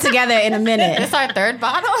gonna get it together in a minute. It's our third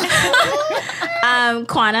bottle.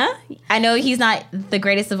 Quana, I know he's not the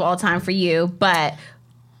greatest of all time for you, but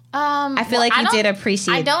I feel like you did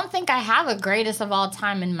appreciate. I don't think I have a greatest of all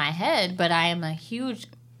time in my head, but I am a huge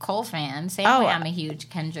Cole fan. Same way I'm a huge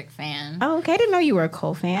Kendrick fan. Oh, okay. I didn't know you were a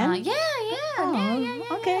Cole fan. Yeah.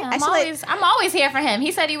 Okay. I'm always here for him.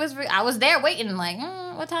 He said he was. I was there waiting. Like,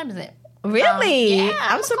 what time is it? Really? Yeah,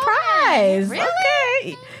 I'm surprised. Really?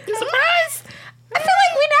 Okay. You surprised? I feel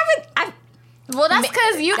like we never. Well, that's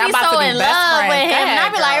because you be Y'all about so to be in best love friends. with him. Go And ahead,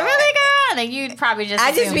 I'd be like, girl. really, girl? And you'd probably just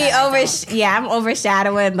I just assume be that I don't. I'm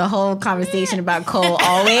overshadowing the whole conversation about Cole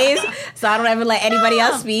always, so I don't ever let anybody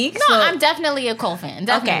else speak. No, so. I'm definitely a Cole fan.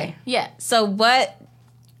 Definitely. Okay. Yeah. So what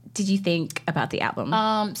did you think about the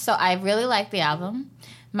album? So I really like the album.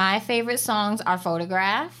 My favorite songs are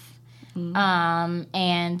Photograph and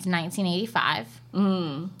 1985.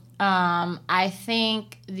 I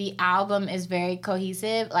think the album is very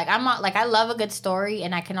cohesive. I love a good story,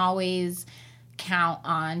 and I can always count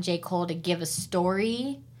on J.Cole to give a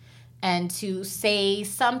story and to say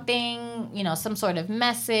something, some sort of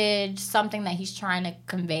message, something that he's trying to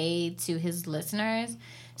convey to his listeners.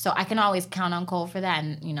 So I can always count on Cole for that,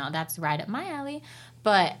 and, that's right up my alley.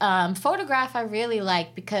 But Photograph I really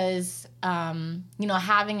like because,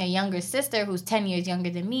 having a younger sister who's 10 years younger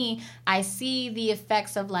than me, I see the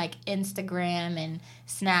effects of, Instagram and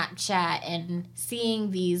Snapchat and seeing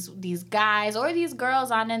these guys or these girls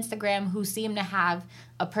on Instagram who seem to have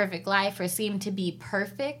a perfect life or seem to be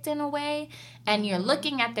perfect in a way. And you're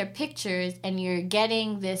looking at their pictures and you're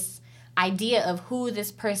getting this idea of who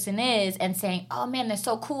this person is and saying, oh man, they're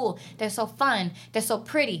so cool, they're so fun, they're so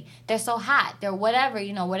pretty, they're so hot, they're whatever,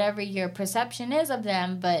 whatever your perception is of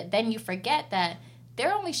them. But then you forget that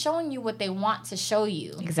they're only showing you what they want to show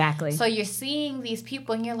you. Exactly. So you're seeing these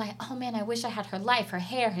people and you're like, oh man, I wish I had her life, her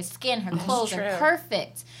hair, her skin, her clothes are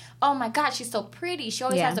perfect. Oh my God, she's so pretty. She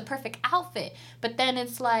always has a perfect outfit. But then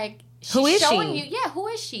it's like, she's showing you, who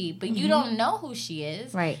is she? But you don't know who she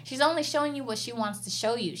is. Right. She's only showing you what she wants to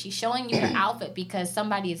show you. She's showing you her outfit because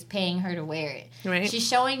somebody is paying her to wear it. Right. She's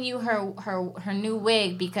showing you her new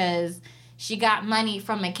wig because she got money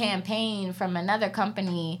from a campaign from another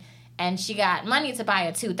company and she got money to buy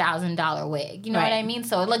a $2,000 wig. You know what I mean?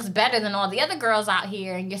 So it looks better than all the other girls out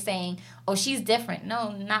here, and you're saying, oh, she's different.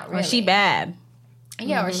 No, not really. Or she bad.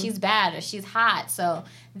 Yeah, or she's bad, or she's hot. So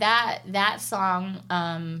that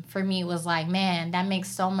song for me was like, man, that makes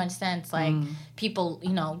so much sense. Like people,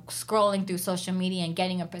 scrolling through social media and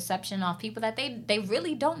getting a perception off people that they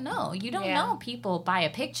really don't know. You don't know people by a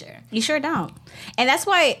picture. You sure don't. And that's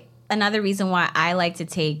why another reason why I like to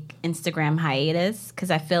take Instagram hiatus, because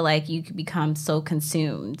I feel like you could become so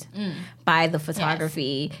consumed by the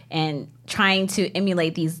photography and trying to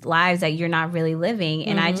emulate these lives that you're not really living.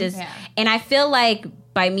 And and I feel like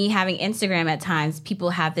by me having Instagram at times, people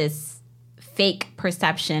have this fake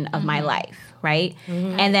perception of my life, right?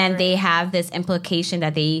 And then they have this implication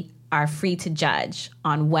that they are free to judge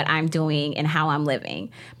on what I'm doing and how I'm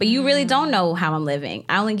living. But you really don't know how I'm living.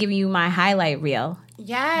 I only give you my highlight reel.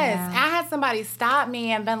 Yes. I had somebody stop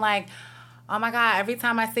me and been like, oh my God, every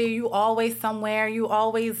time I see you always somewhere, you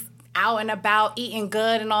always out and about eating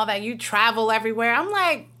good and all that. You travel everywhere. I'm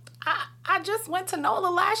like, I just went to NOLA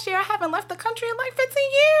last year. I haven't left the country in like 15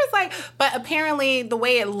 years. But apparently the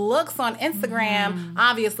way it looks on Instagram,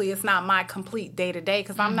 obviously it's not my complete day-to-day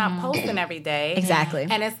because I'm not posting every day. Exactly.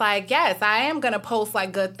 And it's like, yes, I am going to post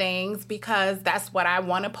good things because that's what I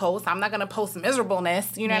want to post. I'm not going to post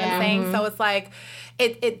miserableness. You know what I'm saying? So it's like,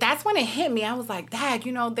 that's when it hit me. I was like, Dad,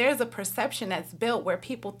 there's a perception that's built where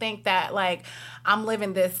people think that I'm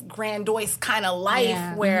living this grandiose kind of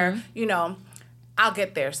life where, I'll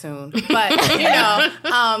get there soon. But, you know.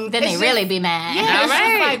 Then they really be mad. Yeah, it's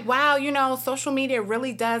just like, wow, you know, social media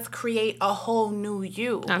really does create a whole new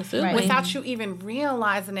you. Absolutely. Without you even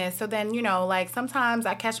realizing it. So then, you know, like sometimes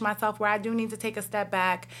I catch myself where I do need to take a step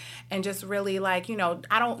back and just really like, you know,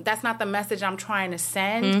 that's not the message I'm trying to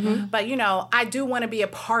send. But, you know, I do want to be a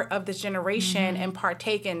part of this generation and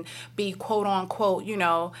partake and be quote unquote, you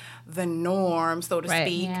know, the norm, so to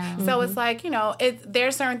speak. Yeah. So it's like, you know,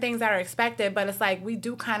 there's certain things that are expected, but it's like we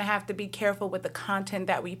do kind of have to be careful with the content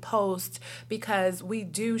that we post because we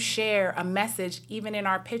do share a message even in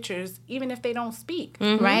our pictures, even if they don't speak.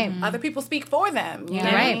 Right. Other people speak for them. You know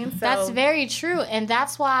what Right. I mean? So, That's very true. And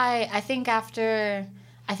that's why I think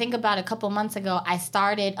about a couple months ago, I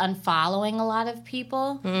started unfollowing a lot of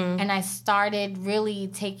people. And I started really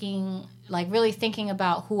thinking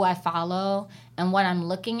about who I follow and what I'm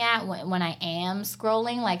looking at when I am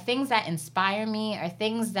scrolling. Like things that inspire me or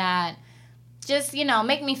things that just, you know,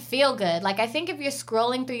 make me feel good. Like I think if you're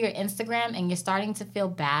scrolling through your Instagram and you're starting to feel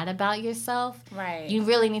bad about yourself, right. you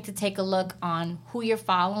really need to take a look on who you're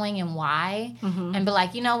following and why, and be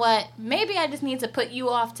like, you know what, maybe I just need to put you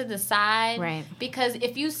off to the side. Right. Because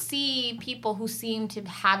if you see people who seem to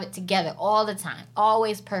have it together all the time,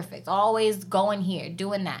 always perfect, always going here,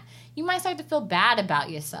 doing that, you might start to feel bad about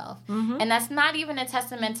yourself. And that's not even a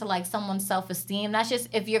testament to like someone's self-esteem. That's just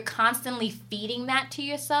if you're constantly feeding that to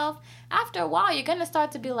yourself, after a while you're going to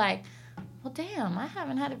start to be like, well, damn, I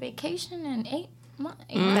haven't had a vacation in 8 months.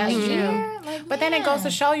 That's true. Like, but then it goes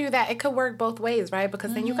to show you that it could work both ways, right?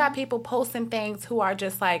 Because then you got people posting things who are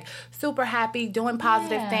just like super happy, doing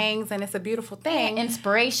positive things, and it's a beautiful thing.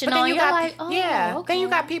 Inspirational. But then you you're got, like, oh, okay. Then you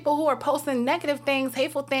got people who are posting negative things,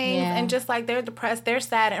 hateful things, and just like they're depressed, they're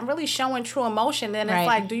sad, and really showing true emotion. Then it's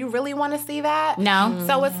like, do you really want to see that? No.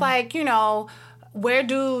 So it's like, you know, where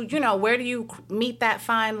do you meet that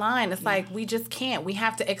fine line? It's like we just can't. We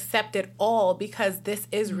have to accept it all because this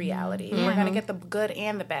is reality. We're going to get the good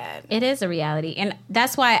and the bad. It is a reality. And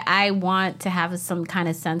that's why I want to have some kind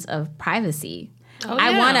of sense of privacy.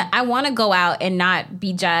 I want to go out and not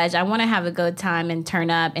be judged. I want to have a good time and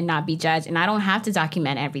turn up and not be judged. And I don't have to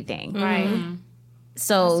document everything. Right.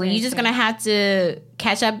 So you're just going to have to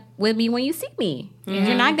catch up with me when you see me.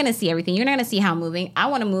 You're not going to see everything. You're not going to see how I'm moving. I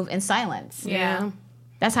want to move in silence. Yeah.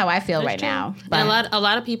 That's how I feel now. But And a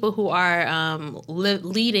lot of people who are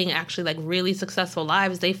leading actually like really successful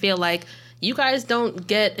lives, they feel like you guys don't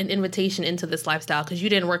get an invitation into this lifestyle because you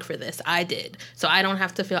didn't work for this. I did. So I don't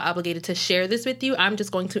have to feel obligated to share this with you. I'm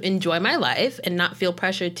just going to enjoy my life and not feel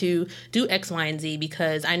pressure to do X, Y, and Z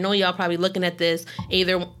because I know y'all probably looking at this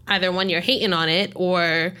either when you're hating on it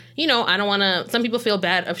or, you know, I don't want to, some people feel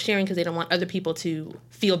bad of sharing because they don't want other people to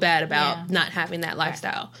feel bad about not having that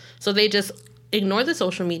lifestyle. So they just ignore the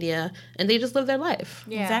social media and they just live their life.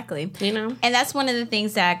 Yeah. Exactly. You know? And that's one of the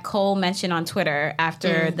things that Cole mentioned on Twitter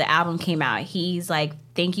after the album came out. He's like,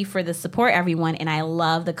 thank you for the support, everyone. And I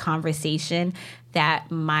love the conversation that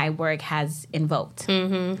my work has invoked.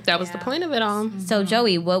 That was the point of it all. So,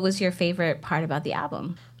 Joey, what was your favorite part about the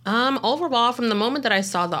album? Overall, from the moment that I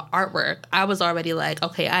saw the artwork, I was already like,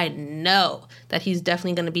 okay, I know that he's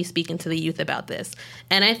definitely going to be speaking to the youth about this.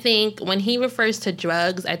 And I think when he refers to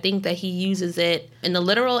drugs, I think that he uses it in the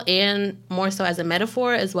literal and more so as a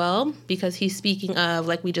metaphor as well, because he's speaking of,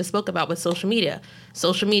 like we just spoke about with social media.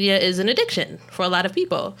 Social media is an addiction for a lot of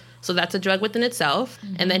people. So that's a drug within itself.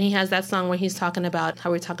 And then he has that song where he's talking about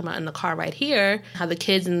how we're talking about in the car right here, how the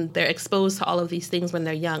kids and they're exposed to all of these things when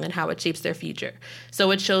they're young and how it shapes their future.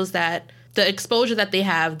 So it shows that the exposure that they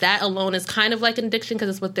have, that alone is kind of like an addiction because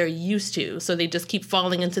it's what they're used to. So they just keep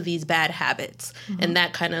falling into these bad habits. And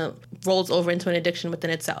that kind of rolls over into an addiction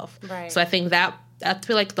within itself. Right. So I think that I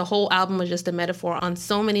feel like the whole album was just a metaphor on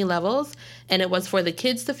so many levels, and it was for the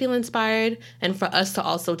kids to feel inspired and for us to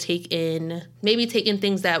also take in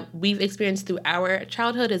things that we've experienced through our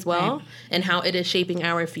childhood as well, and how it is shaping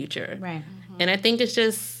our future. Right. And I think it's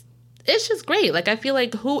just great. Like, I feel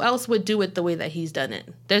like who else would do it the way that he's done it?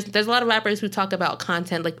 There's a lot of rappers who talk about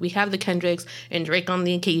content. Like, we have the Kendricks and Drake on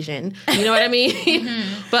the occasion. You know what I mean?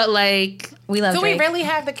 But, like... We love Do Drake. we really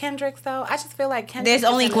have the Kendricks, though? I just feel like Kendrick. There's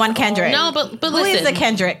only one Kendrick. No, but Who listen. is the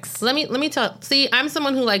Kendricks? Let me tell. See, I'm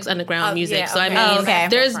someone who likes underground music, yeah, so I okay. mean, Oh, okay.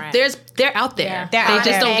 they're out there. They're They out just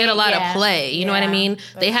there. don't get a lot of Yeah. play. You know what I mean?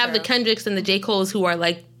 They That's have the true. Kendricks and the J. Coles who are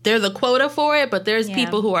like they're the quota for it, but there's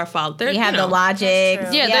people who are followed. You have the Logic. That's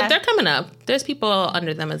true. Yeah, they're coming up. There's people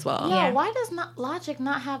under them as well. Yeah, why does Logic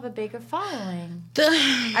not have a bigger following?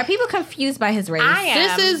 Are people confused by his race? I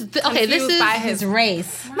am. This is confused by his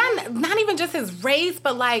race. not even just his race,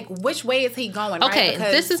 but like which way is he going? Okay, right?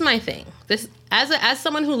 Because this is my thing. this as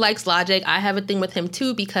someone who likes Logic, I have a thing with him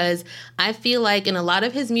too, because I feel like in a lot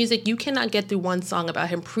of his music, you cannot get through one song about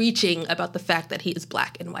him preaching about the fact that he is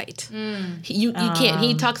black and white. You can't.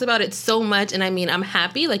 He talks about it so much, and I mean, I'm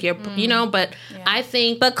happy, like but I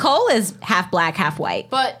think, but Cole is half black, half white.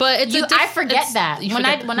 But it's I forget that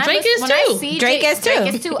when I see Drake is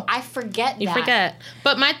too. I forget that. You forget.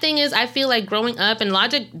 But my thing is, I feel like growing up, and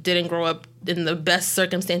Logic didn't grow up in the best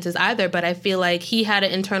circumstances either, but I feel like he had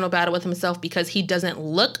an internal battle with himself because he doesn't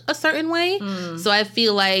look a certain way. So I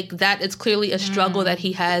feel like that is clearly a struggle that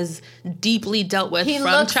he has deeply dealt with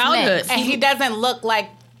from childhood. Mixed. And he doesn't look like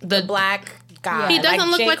the black guy. He doesn't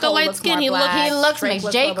look like the light skin. He looks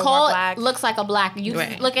mixed. J. Cole looks like a black. You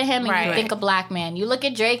look at him and you think a black man. You look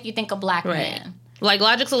at Drake, you think a black man. Like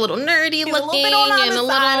Logic's a little nerdy looking, a little bit on and the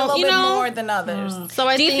side, a little bit more than others.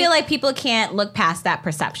 So do you feel like people can't look past that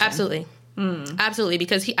perception? Absolutely. Absolutely,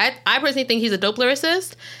 because I personally think he's a dope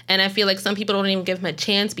lyricist, and I feel like some people don't even give him a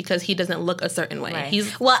chance because he doesn't look a certain way. Right.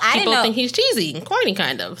 People think he's cheesy and corny,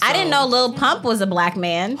 kind of. So. I didn't know Lil Pump was a black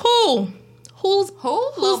man. Who's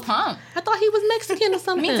Lil Pump? I thought he was Mexican or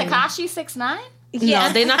something. You mean Tekashi 6ix9ine? Yeah,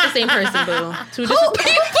 no, they're not the same person, boo. Two different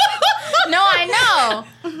people. No, I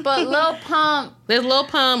know. But Lil Pump. There's Lil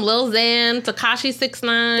Pump, Lil Xan, Tekashi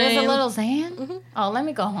 6ix9ine. There's a Lil Xan? Mm-hmm. Oh, let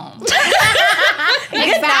me go home.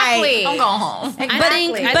 Exactly. I'm going home.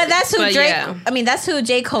 Exactly. But that's who Drake. Yeah. I mean, that's who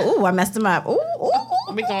J. Cole. Ooh, I messed him up. Ooh.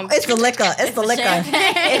 It's the liquor. It's the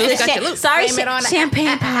liquor. Sorry,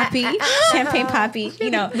 champagne poppy. Champagne poppy. You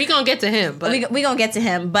know, we gonna get to him. But we gonna get to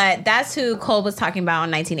him. But that's who Cole was talking about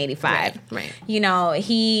in 1985. Right. You know,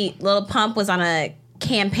 Lil Pump was on a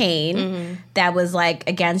campaign that was like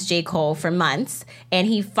against J. Cole for months, and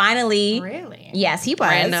he finally yes, he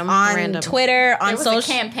was on Twitter, on social. Was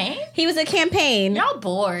a campaign? He was a campaign. Y'all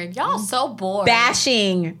bored. Y'all so bored.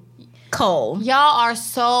 Bashing Cole. Y'all are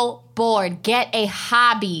so bored. Get a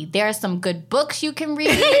hobby. There are some good books you can read.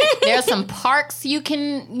 There are some parks you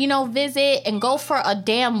can, visit, and go for a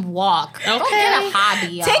damn walk. Okay. Go get a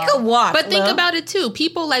hobby, y'all. Take a walk. But think about it too.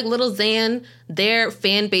 People like Lil Xan, their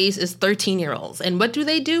fan base is 13-year-olds. And what do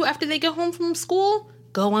they do after they get home from school?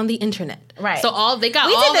 Go on the internet. Right. So they got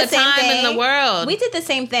all the time in the world. We did the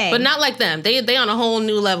same thing. But not like them. They on a whole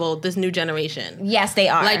new level, this new generation. Yes, they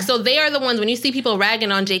are. Like, so they are the ones, when you see people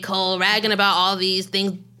ragging on J. Cole, ragging about all these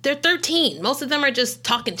things, they're 13. Most of them are just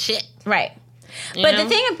talking shit. Right. But the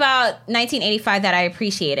thing about 1985 that I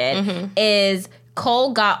appreciated is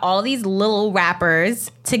Cole got all these little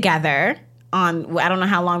rappers together on, I don't know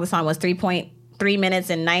how long the song was, 3 minutes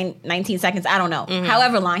and 19 seconds. I don't know.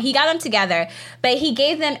 However long. He got them together, but he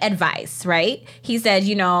gave them advice, right? He said,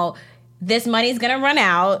 this money's going to run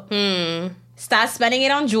out. Stop spending it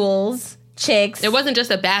on jewels, chicks. It wasn't just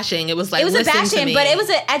a bashing. It was like, it was a bashing, but it was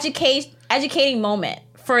an educating moment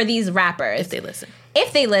for these rappers. If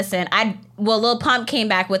they listen. Lil Pump came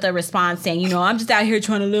back with a response saying, I'm just out here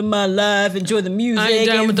trying to live my life, enjoy the music. I ain't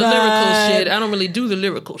down with the lyrical shit. I don't really do the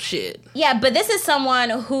lyrical shit. Yeah, but this is someone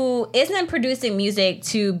who isn't producing music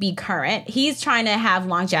to be current. He's trying to have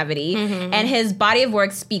longevity, and his body of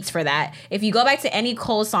work speaks for that. If you go back to any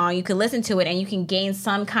Cole song, you can listen to it and you can gain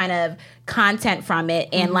some kind of content from it,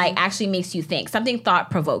 and actually makes you think, something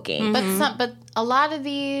thought-provoking. But a lot of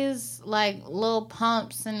these, like Lil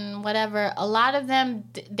Pumps and whatever, a lot of them,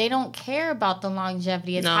 they don't care about the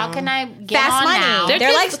longevity. It's how can I get fast on money now?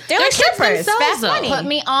 They're like strippers. Fast money. Put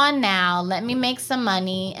me on now. Let me make some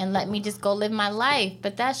money and let me just go live my life.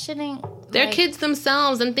 But that shit ain't. They're kids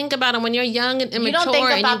themselves, and think about them when you're young and immature. You don't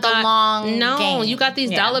think about the long game. You got these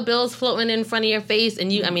dollar bills floating in front of your face,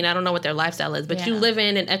 and I don't know what their lifestyle is, but you live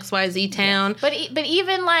in an XYZ town. But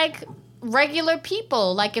even like regular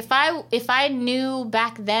people, like if I knew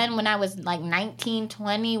back then when I was like 19,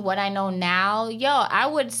 20 what I know now, I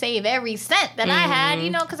would save every cent that I had,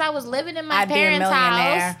 because I was living in my parents'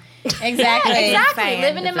 house. Exactly. Yeah, exactly.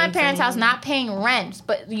 Living in my parents' house, not paying rent,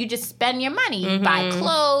 but you just spend your money. You buy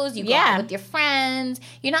clothes, you go out with your friends.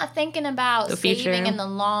 You're not thinking about the saving future in the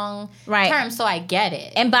long term, so I get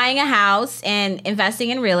it. And buying a house and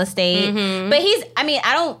investing in real estate. But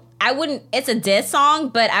I wouldn't, it's a diss song,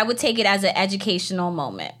 but I would take it as an educational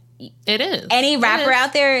moment. It is. Any rapper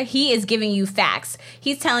out there, he is giving you facts.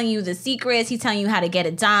 He's telling you the secrets. He's telling you how to get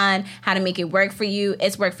it done, how to make it work for you.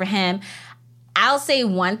 It's worked for him. I'll say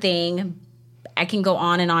one thing. I can go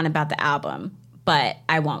on and on about the album, but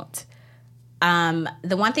I won't.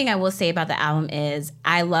 The one thing I will say about the album is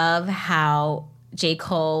I love how J.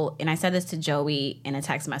 Cole, and I said this to Joey in a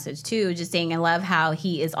text message too, just saying I love how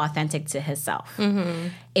he is authentic to himself.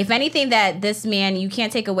 If anything that this man, you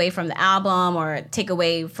can't take away from the album or take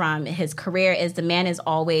away from his career, is the man is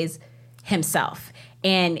always himself.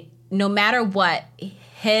 And no matter what,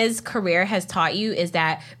 his career has taught you is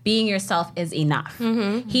that being yourself is enough.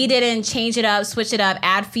 He didn't change it up, switch it up,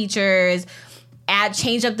 add features,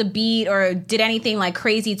 change up the beat, or did anything like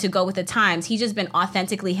crazy to go with the times. He's just been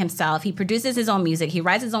authentically himself. He produces his own music. He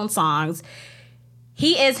writes his own songs.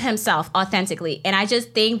 He is himself authentically. And I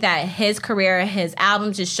just think that his career, his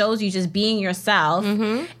album just shows you just being yourself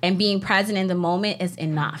and being present in the moment is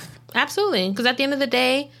enough. Absolutely. Because at the end of the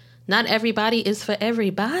day, not everybody is for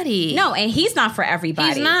everybody. No, and he's not for everybody.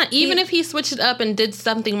 He's not. Even if he switched it up and did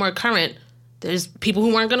something more current, there's people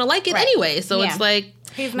who aren't going to like it anyway. So it's like,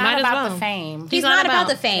 he's not about the fame. He's not about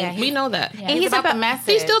the fame. We know that. Yeah, and he's about the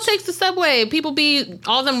message. He still takes the subway. People be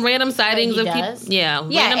all them random sightings of people. Yeah,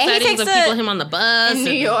 random sightings of people him on the bus in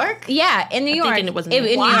New York. Yeah, in New York. Thinking it was in New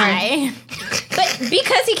York. Why? But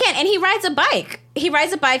because he can, and he rides a bike. He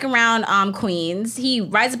rides a bike around Queens. He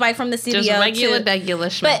rides a bike from the studio. Just regular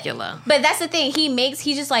schmegular. But that's the thing.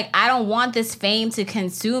 He's just like, I don't want this fame to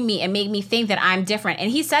consume me and make me think that I'm different.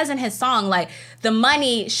 And he says in his song, like, the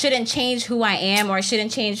money shouldn't change who I am or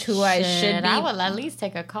shouldn't change who I should be. I would at least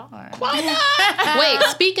take a car. Why not? Wait,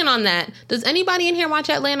 speaking on that, does anybody in here watch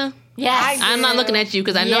Atlanta? Yes. I'm not looking at you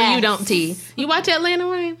because I know you don't, T. You watch Atlanta,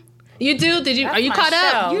 Ryan? You do? Are you caught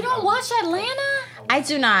up? You don't watch Atlanta? I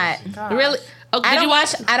do not. Really? Okay, I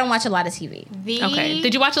don't watch a lot of TV. Okay.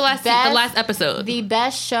 Did you watch the last episode? The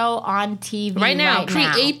best show on TV right now.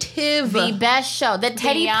 Creative. The best show. The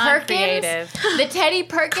Teddy Perkins. Creative. The Teddy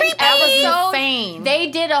Perkins episode. They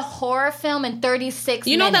did a horror film in 36 minutes.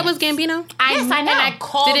 You know that was Gambino? Yes, I know. And I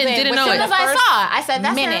called didn't know it. As soon as I saw it, I said,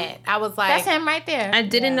 that's minute. him. I was like, that's him right there. I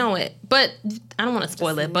didn't know it. But I don't want to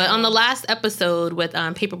spoil it. But on the last episode with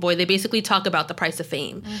Paperboy, they basically talk about the price of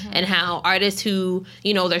fame and how artists who,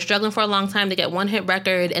 they're struggling for a long time, they get one hit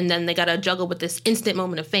record and then they got to juggle with this instant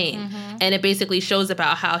moment of fame. And it basically shows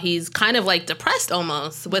about how he's kind of like depressed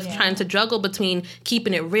almost with trying to juggle between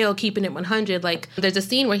keeping it real, keeping it 100. Like there's a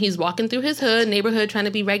scene where he's walking through his neighborhood trying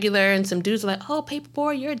to be regular, and some dudes are like, oh,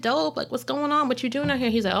 Paperboy, you're dope. Like, what's going on? What you doing out here?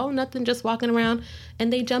 He's like, oh, nothing, just walking around.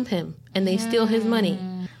 And they jump him and they steal his money.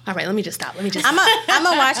 All right, let me just stop. I'm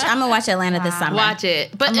gonna watch Atlanta this summer. Watch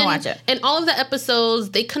it. But I'm gonna watch it. And all of the episodes,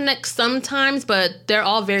 they connect sometimes, but they're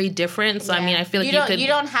all very different. So I mean, I feel like you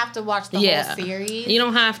don't have to watch the whole series. You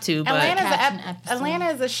don't have to. But Atlanta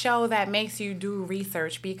is a show that makes you do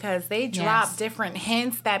research because they drop different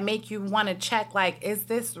hints that make you want to check. Like, is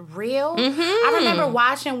this real? I remember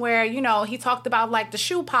watching where he talked about like the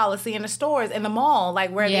shoe policy in the stores in the mall, like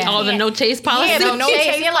where the no chase policy. Yeah, the no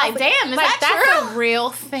chase. You're like, damn, is like, that that's true? a real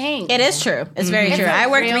thing. It is true. It's very true. I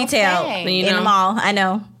worked retail in the mall. I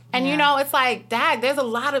know. And it's like, Dad, there's a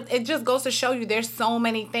lot of, it just goes to show you there's so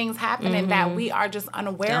many things happening that we are just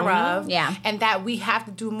unaware of. Yeah. And that we have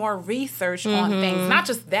to do more research on things. Not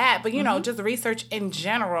just that, but, just research in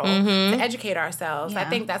general to educate ourselves. I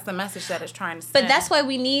think that's the message that it's trying to send. But that's why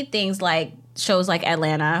we need things like shows like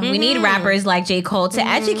Atlanta. We need rappers like J.Cole to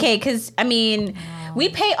educate because, I mean... We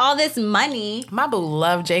pay all this money. My boo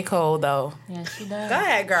love J.Cole, though. Yeah, she does. Go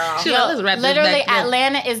ahead, girl. Literally,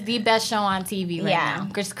 Atlanta is the best show on TV right now.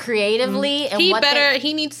 Just creatively. And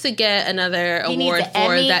he needs to get another award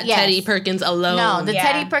for that Teddy Perkins alone. No, the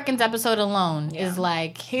Teddy Perkins episode alone is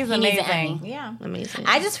like... He's amazing. Yeah. Amazing.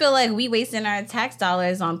 I just feel like we wasting our tax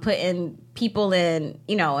dollars on putting people in,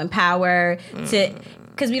 in power to...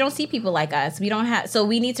 Because we don't see people like us. We don't have... So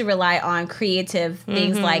we need to rely on creative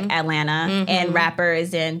things like Atlanta and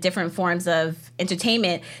rappers and different forms of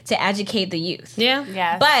entertainment to educate the youth. Yeah.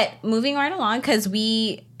 Yes. But moving right along, because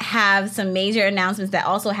we have some major announcements that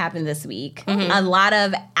also happened this week. A lot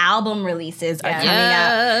of album releases are coming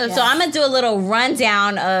up. So I'm going to do a little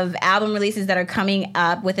rundown of album releases that are coming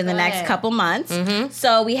up within the next couple months.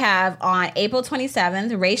 So we have on April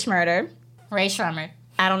 27th, Ray Schmurder.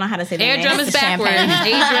 I don't know how to say that. Eardrum is backwards.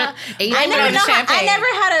 I never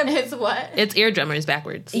had a... It's what? It's eardrummer is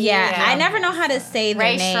backwards. Yeah, I never know how to say the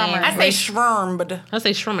name. I say Schwurmed. I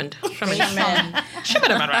say Shrummed.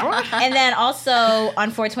 And then also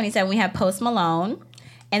on 4/27 we have Post Malone.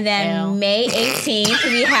 And then May 18th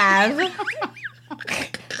we have...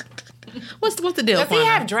 What's the deal? Does he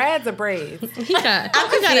have dreads or braids? He got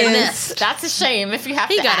a nuts. That's a shame if you have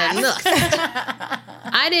he to got ask. a nuts.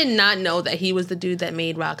 I did not know that he was the dude that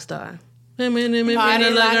made Rockstar. Party like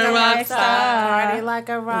a rock star. Party like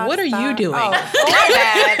a rock star. What are you doing? Oh, my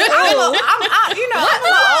bad. I'm a little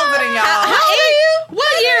older than y'all. How old are you?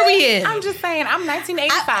 What year are we in? I'm just saying, I'm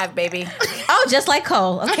 1985, baby. Oh, just like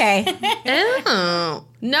Cole. Okay. Oh.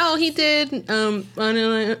 No, he did. You're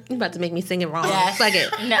about to make me sing it wrong. Yes. Fuck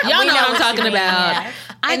it. No, y'all know what I'm talking about. Yeah.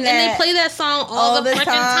 And they play that song all the freaking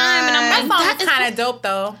time. And I'm like, that song is kind of dope,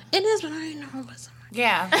 though. It is, but I don't know what's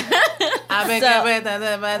Yeah.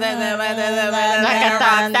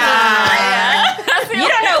 You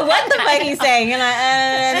don't know what the fuck he's saying. You're like,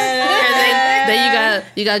 then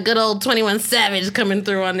you got good old 21 Savage coming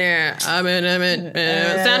through on there. Sounding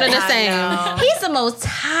the same. He's the most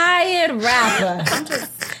tired rapper.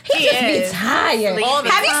 He just be tired.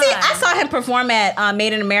 Have you seen? I saw him perform at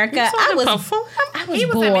Made in America. I was He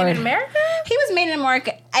was bored. at Made in America? He was Made in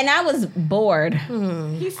America, and I was bored.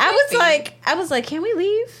 I was like, can we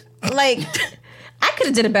leave? Like, I could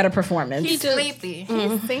have did a better performance. He's sleepy.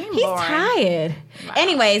 He's tired.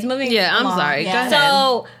 Anyways, moving. Yeah, I'm along. sorry. Go ahead.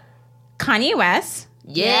 So, Kanye West.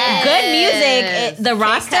 Yeah. Good music. The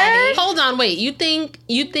roster. Hold on, wait. You think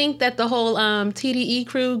that the whole TDE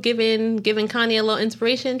crew giving Kanye a little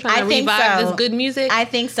inspiration, trying to revive this good music? I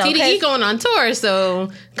think so. TDE going on tour, so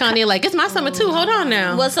Kanye like, it's my summer too. Hold on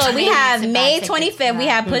now. Well, so we have May 25th. We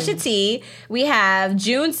have Pusha T. We have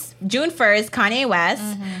June 1st. Kanye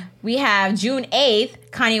West. We have June 8th.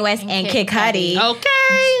 Kanye West and Kid Cudi.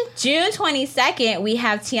 Okay. June 22nd. We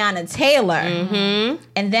have Tiana Taylor.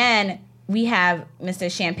 And then we have Mr.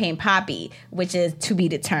 Champagne Poppy, which is to be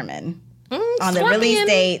determined. On the release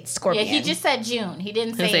date, Scorpion. Yeah, he just said June. He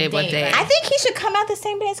didn't say what date. day. Right? I think he should come out the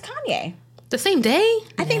same day as Kanye. The same day?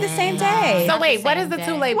 I think the same day. So wait, the what same is the day.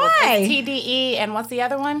 two labels? Why? It's TDE and what's the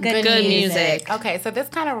other one? Good music. Okay, so this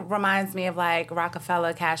kind of reminds me of like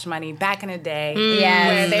Rockefeller, Cash Money back in the day. Yes.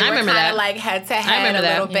 Where they I were remember kind that. of like head to I head remember a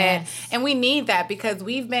that. little bit. Yes. And we need that because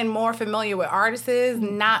we've been more familiar with artists,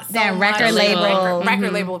 not so Than much record label.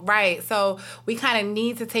 Record label, right. So we kind of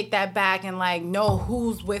need to take that back and like know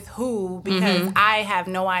who's with who because I have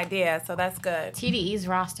no idea. So that's good. TDE's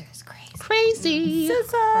roster is crazy. Crazy.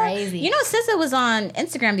 Crazy. You know, SZA was on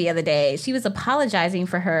Instagram the other day. She was apologizing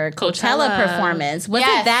for her Coachella performance. Was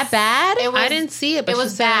Yes. it that bad? It was, I didn't see it, but it she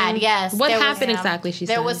was said- bad. Yes. What There was- happened exactly? She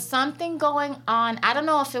said there was something going on. I don't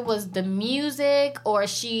know if it was the music or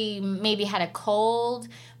she maybe had a cold,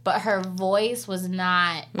 but her voice was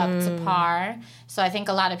not up to par. So I think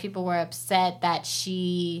a lot of people were upset that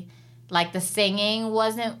she, like, the singing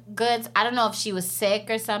wasn't good. I don't know if she was sick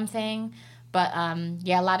or something. But,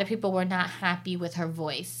 yeah, a lot of people were not happy with her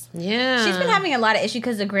voice. Yeah. She's been having a lot of issues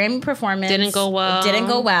because the Grammy performance Didn't go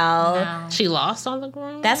well. No. She lost on the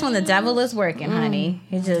Grammy. That's when the devil is working, honey.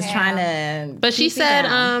 He's just trying to. But she keep you said,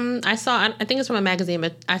 down. I think it's from a magazine,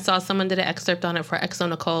 but I saw someone did an excerpt on it for XO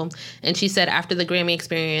Nicole, and she said after the Grammy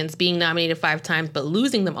experience, being nominated 5 times but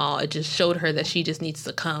losing them all, it just showed her that she just needs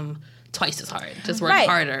to come twice as hard, just work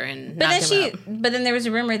harder and But not then give up. but then there was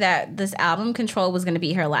a rumor that this album Control was going to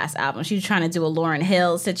be her last album. She was trying to do a Lauryn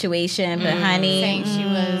Hill situation, but honey, Saying she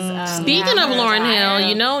was. Speaking of Lauryn Hill,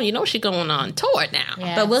 you know she going on tour now.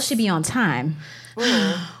 Yes. but will she be on time?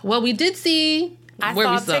 Well, we did see I where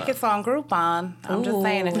saw we saw. tickets on Groupon. I'm just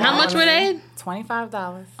saying. if How y'all much were they?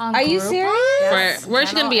 $25. Are you serious? Yes. Where's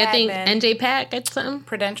she gonna be? I think Admin. NJ Pack at something.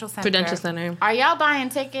 Prudential Center. Prudential Center. Are y'all buying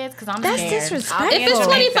tickets? Because I'm That's scared. disrespectful. If it's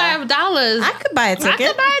 $25, I could buy a I ticket.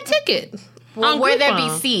 could buy a ticket. Well, on where there be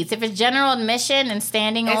Groupon. seats? If it's general admission and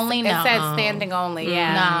standing only, It no. said standing only,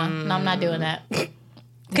 yeah. No, I'm not doing that.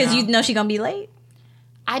 Because you know she gonna be late.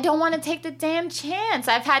 I don't want to take the damn chance.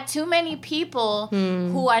 I've had too many people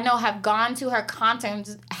who I know have gone to her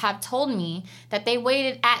concerts have told me that they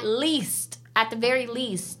waited at the very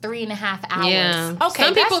least 3.5 hours. Yeah. Okay,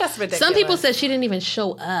 some that's people, just ridiculous. Some people said she didn't even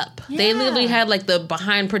show up. They literally had like the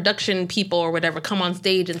behind production people or whatever come on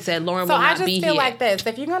stage and said Lauren So will I not just be feel here. like this.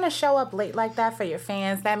 If you're going to show up late like that for your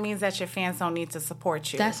fans, that means that your fans don't need to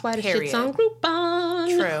support you. That's why the period. shit's on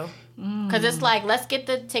Groupon. True. Because it's like, let's get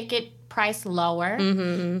the ticket price lower,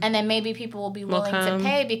 and then maybe people will be willing to come.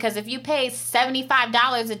 pay. Because if you pay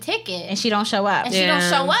 $75 a ticket And she don't show up. and she don't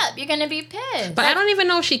show up, you're gonna be pissed. But I don't even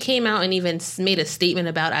know if she came out and even made a statement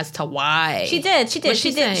about as to why. She did. She did. What'd She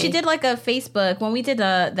she did. say? She did like a Facebook when we did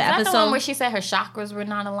the Is that episode. the one where she said her chakras were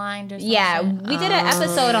not aligned or something? yeah, we did an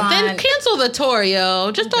episode on. Then cancel the tour,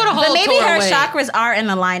 yo. Just throw the whole but maybe tour her away. chakras are in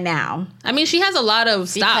the line now. I mean, she has a lot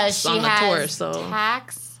of because stops she on the has tour, so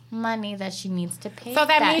tax money that she needs to pay. So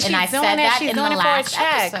that means and I she's doing said it. that She's in doing the it for a last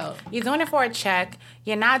check. episode. You're doing it for a check.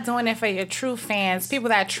 You're not doing it for your true fans, people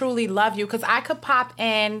that truly love you. Because I could pop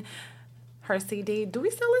in her CD. Do we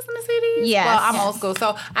still listen to CDs? Yes. Well, I'm old school,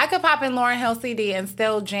 so I could pop in Lauryn Hill CD and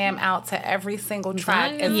still jam out to every single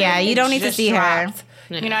track. as Yeah, if you it don't need to just see her. dropped.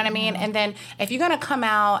 You know what I mean? And then if you're gonna come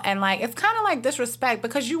out and like, it's kind of like disrespect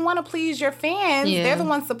because you want to please your fans. Yeah. They're the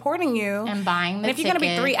ones supporting you And buying the if you're gonna be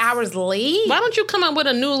tickets. 3 hours late, why don't you come up with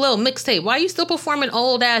a new little mixtape? Why are you still performing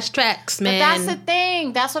old ass tracks, man? But that's the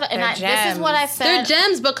thing. That's what. And this is what I said. They're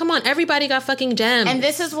gems, but come on, everybody got fucking gems. And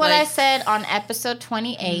this is what Like, I said on episode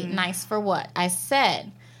 28, Nice for What? I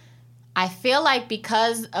said, I feel like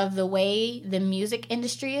because of the way the music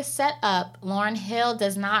industry is set up, Lauryn Hill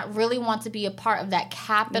does not really want to be a part of that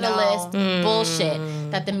capitalist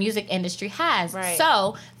bullshit that the music industry has. Right.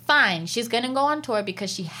 So, fine, she's going to go on tour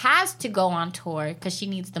because she has to go on tour because she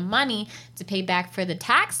needs the money to pay back for the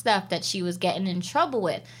tax stuff that she was getting in trouble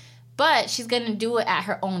with. But she's going to do it at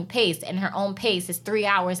her own pace, and her own pace is 3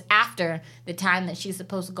 hours after the time that she's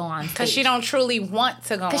supposed to go on stage. Because she don't truly want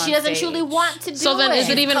to go on Because she doesn't stage. truly want to do it. So then is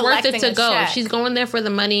it even worth it to collecting a go? check. If she's going there for the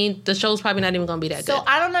money, the show's probably not even going to be that good. So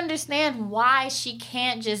I don't understand why she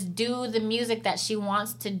can't just do the music that she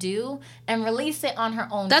wants to do and release it on her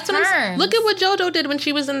own That's terms. what I'm saying. Look at what JoJo did when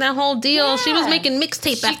she was in that whole deal. Yeah. She was making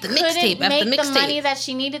mixtape after mixtape after She couldn't make the money mixtape. that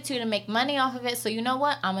she needed to make money off of it. So you know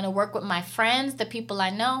what? I'm going to work with my friends, the people I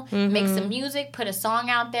know, make some music, put a song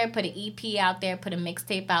out there, put an EP out there, put a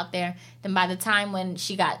mixtape out there. Then by the time when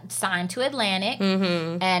she got signed to Atlantic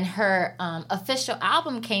and her official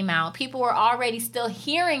album came out, people were already still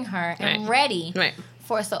hearing her and ready. Right.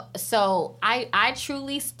 So I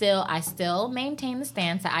truly still maintain the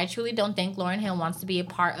stance that I truly don't think Lauryn Hill wants to be a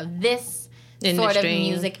part of this sort of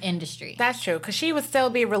music industry. That's true, because she would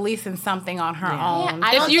still be releasing something on her own. Yeah,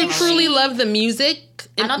 I If don't you think truly she- love the music,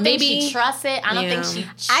 I don't maybe think she trusts it. I don't Yeah. think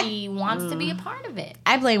she wants to be a part of it.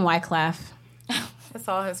 I blame Wyclef. It's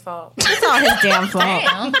all his fault. It's all his damn fault.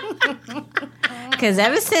 Damn. Because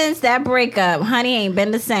ever since that breakup, honey ain't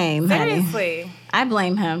been the same, honey. Seriously. I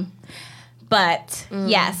blame him. But,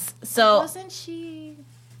 yes. So, Wasn't she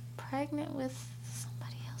pregnant with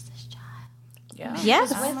somebody else's child? Yeah.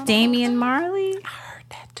 yes, Damian Marley. I heard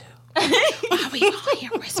that too. why are we all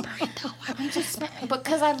here whispering though? I'm just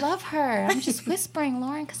because I love her. I'm just whispering,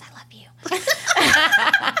 Lauren, because I love you.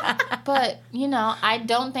 But I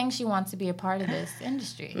don't think she wants to be a part of this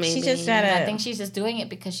industry. Maybe. She just tried I to... think she's just doing it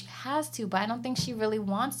because she has to, but I don't think she really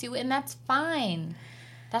wants to, and that's fine.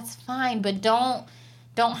 That's fine, but don't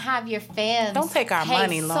have your fans Don't take our pay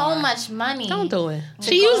money, so Lauren. much money. Don't do it. to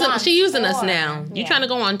She go using on us tour. now. You Yeah. trying to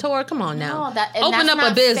go on tour? Come on now. No, and Open that's up a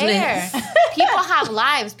not business. fair. People have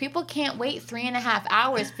lives. People can't wait 3.5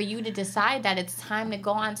 hours for you to decide that it's time to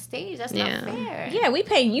go on stage. That's Yeah. not fair. Yeah, we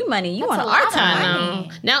paying you money. You That's want a our lot of time.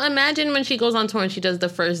 money. No. Now imagine when she goes on tour and she does the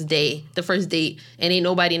first date, and ain't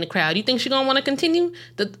nobody in the crowd. You think she gonna want to continue?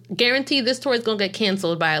 Guarantee this tour is gonna get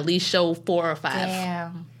canceled by at least show 4 or 5.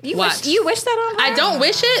 Damn. You Watch. wish that on her? I don't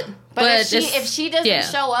wish it, But if she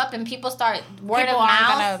doesn't show up and people start word People of aren't mouth,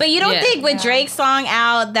 gonna- But you don't Yeah. think with Drake's song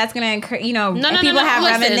out, that's going to encourage, No, people have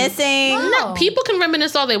listen. reminiscing? No. people can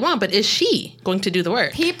reminisce all they want, but is she going to do the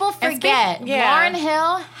work? people forget. yeah. Lauryn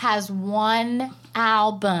Hill has one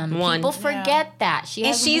album. One. People forget that. She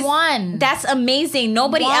has one. That's amazing.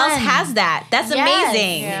 Nobody One. else has that. That's Yes.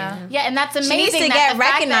 amazing. Yeah. Yeah, and that's amazing. needs to that get the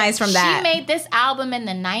fact recognized that from that. She made this album in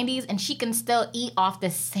the 90s and she can still eat off the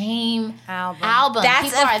same Album. album. That's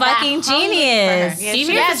People a are that fucking hungry for her. genius. Yeah, Even she's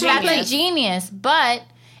Yes, a that's a genius. genius. But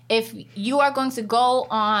if you are going to go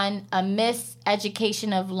on a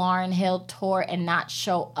miseducation of Lauryn Hill tour and not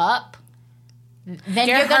show up, then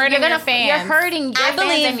You're hurting your fans. You're hurting your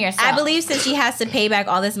fans and yourself. I believe since she has to pay back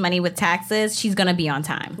all this money with taxes, she's going to be on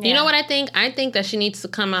time. You know what I think? I think that she needs to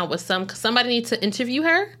come out with somebody needs to interview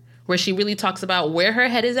her where she really talks about where her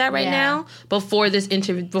head is at right Yeah. now before this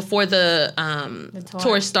interview, before the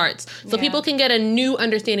tour starts. So people can get a new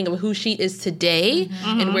understanding of who she is today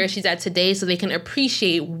and where she's at today so they can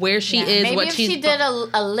appreciate where she is, Maybe what if she's she did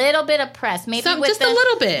a little bit of press, maybe with just a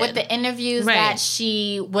little bit. with the interviews Right. that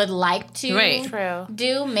she would like to Right. True.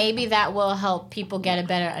 do, maybe that will help people get a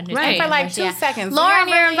better understanding. Right. of For like her. 2 seconds. Lauren,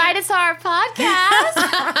 y'all you're really- invited to our podcast.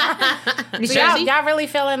 So y'all really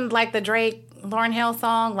feeling like the Drake Lauryn Hill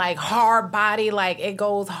song, like hard body, like it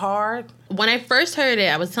goes hard? When I first heard it,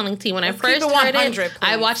 I was telling T, when I Let's first keep it heard 100, it,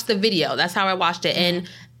 I please. watched the video. That's how I watched it. And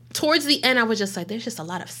towards the end, I was just like, there's just a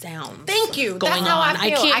lot of sounds. Thank you. Going That's how on.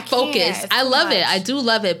 I feel. can't focus. It's I too love much. it. I do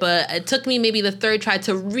love it, but it took me maybe the third try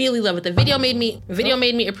to really love it. The video made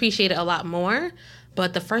me appreciate it a lot more.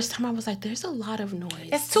 But the first time I was like, there's a lot of noise.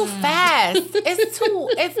 It's too fast.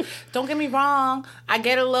 Don't get me wrong. I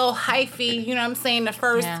get a little hyphy, you know what I'm saying? The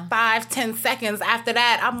first 5-10 seconds after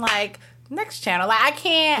that, I'm like, next channel. Like, I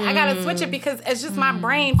can't, I gotta switch it because it's just my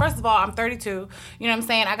brain. First of all, I'm 32. You know what I'm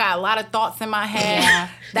saying? I got a lot of thoughts in my head. Yeah.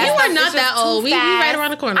 That You stuff are is not just that too old. We fast. right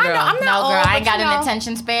around the corner, I know, girl. I'm not No, old, girl, I ain't but got you an know,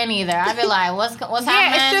 attention span either. I'd be like, what's Yeah,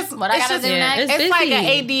 happening? it's just What I it's gotta just- do next? it's It's like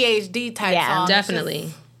an busy. ADHD type Yeah, song. It's just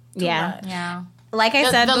Definitely. too Yeah. much. Yeah. Like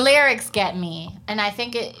I said, The lyrics get me. And I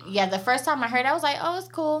think the first time I heard it, I was like, oh, it's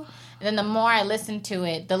cool. And then the more I listened to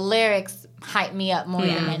it, the lyrics hype me up more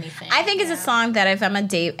than anything. I think it's a song that if I'm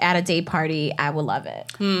at a date party, I will love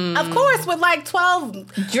it. Of course, with like 12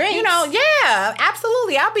 Drinks. You know, yeah,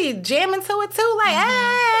 absolutely. I'll be jamming to it too,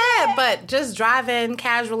 like, but just driving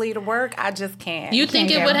casually to work, I just can't. You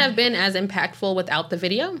think it would have been as impactful without the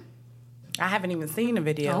video? I haven't even seen the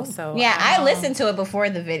video, so Yeah, I listened to it before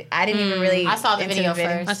the video. I didn't even really. I saw the into video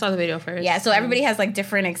first. I saw the video first. Yeah, so everybody has like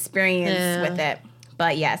different experience with it.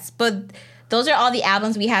 But yes, but those are all the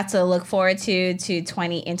albums we have to look forward to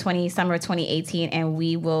summer 2018, and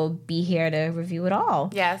we will be here to review it all.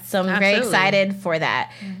 Yes, so I'm very excited for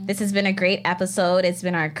that. This has been a great episode. It's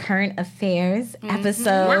been our current affairs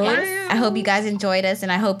episode. I hope you guys enjoyed us,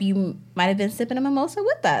 and I hope you might have been sipping a mimosa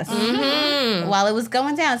with us while it was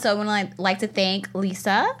going down. So I would like to thank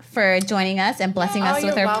Lisa for joining us and blessing us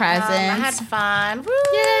with her presence. I had fun. Woo.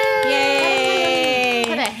 Yay!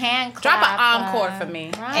 Put a hand clap. Drop an encore for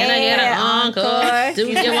me. Right. And I get an encore. Do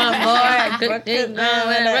you want more?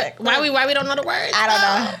 Why we don't know the words? I don't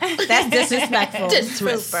know. That's disrespectful.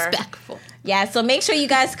 Disrespectful. Yeah, so make sure you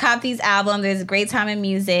guys cop these albums. There's a great time in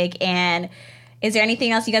music. And is there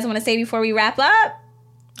anything else you guys want to say before we wrap up?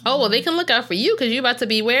 Oh, well, they can look out for you because you're about to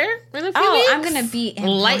be where in a few weeks? I'm going to be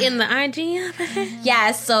lighting the IG.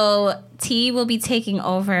 Yeah, so T will be taking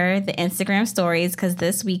over the Instagram stories because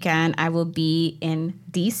this weekend I will be in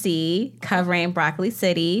DC covering Broccoli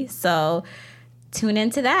City. So tune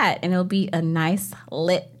into that, and it'll be a nice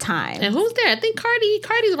lit time. And who's there? I think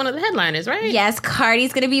Cardi's one of the headliners, right? Yes,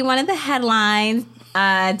 Cardi's going to be one of the headlines.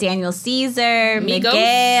 Daniel Caesar, Migos.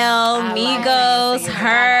 Miguel, Migos, her.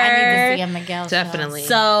 I need to see a Miguel Definitely.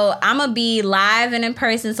 So I'm going to be live and in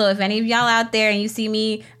person. So if any of y'all out there and you see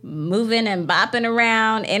me moving and bopping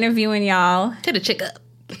around, interviewing y'all, Hit a chick up.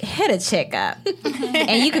 hit a chick up.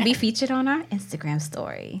 And you could be featured on our Instagram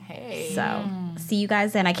story. Hey. So see you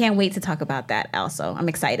guys then. I can't wait to talk about that also. I'm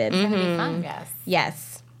excited. It's gonna be fun.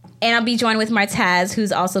 Yes. And I'll be joined with Martez,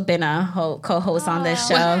 who's also been a co-host on this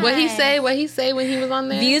show. What he say when he was on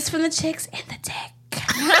there? Views from the chicks and the dick.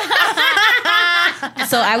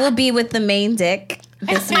 So I will be with the main dick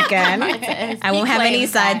this weekend. I won't have any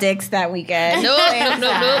side dicks that weekend.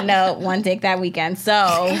 Nope. No, one dick that weekend.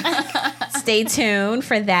 So stay tuned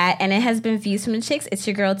for that. And it has been Views from the Chicks. It's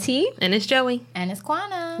your girl T. And it's Joey. And it's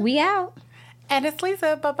Quana. We out. And it's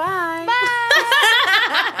Lisa. Bye-bye.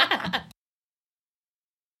 Bye.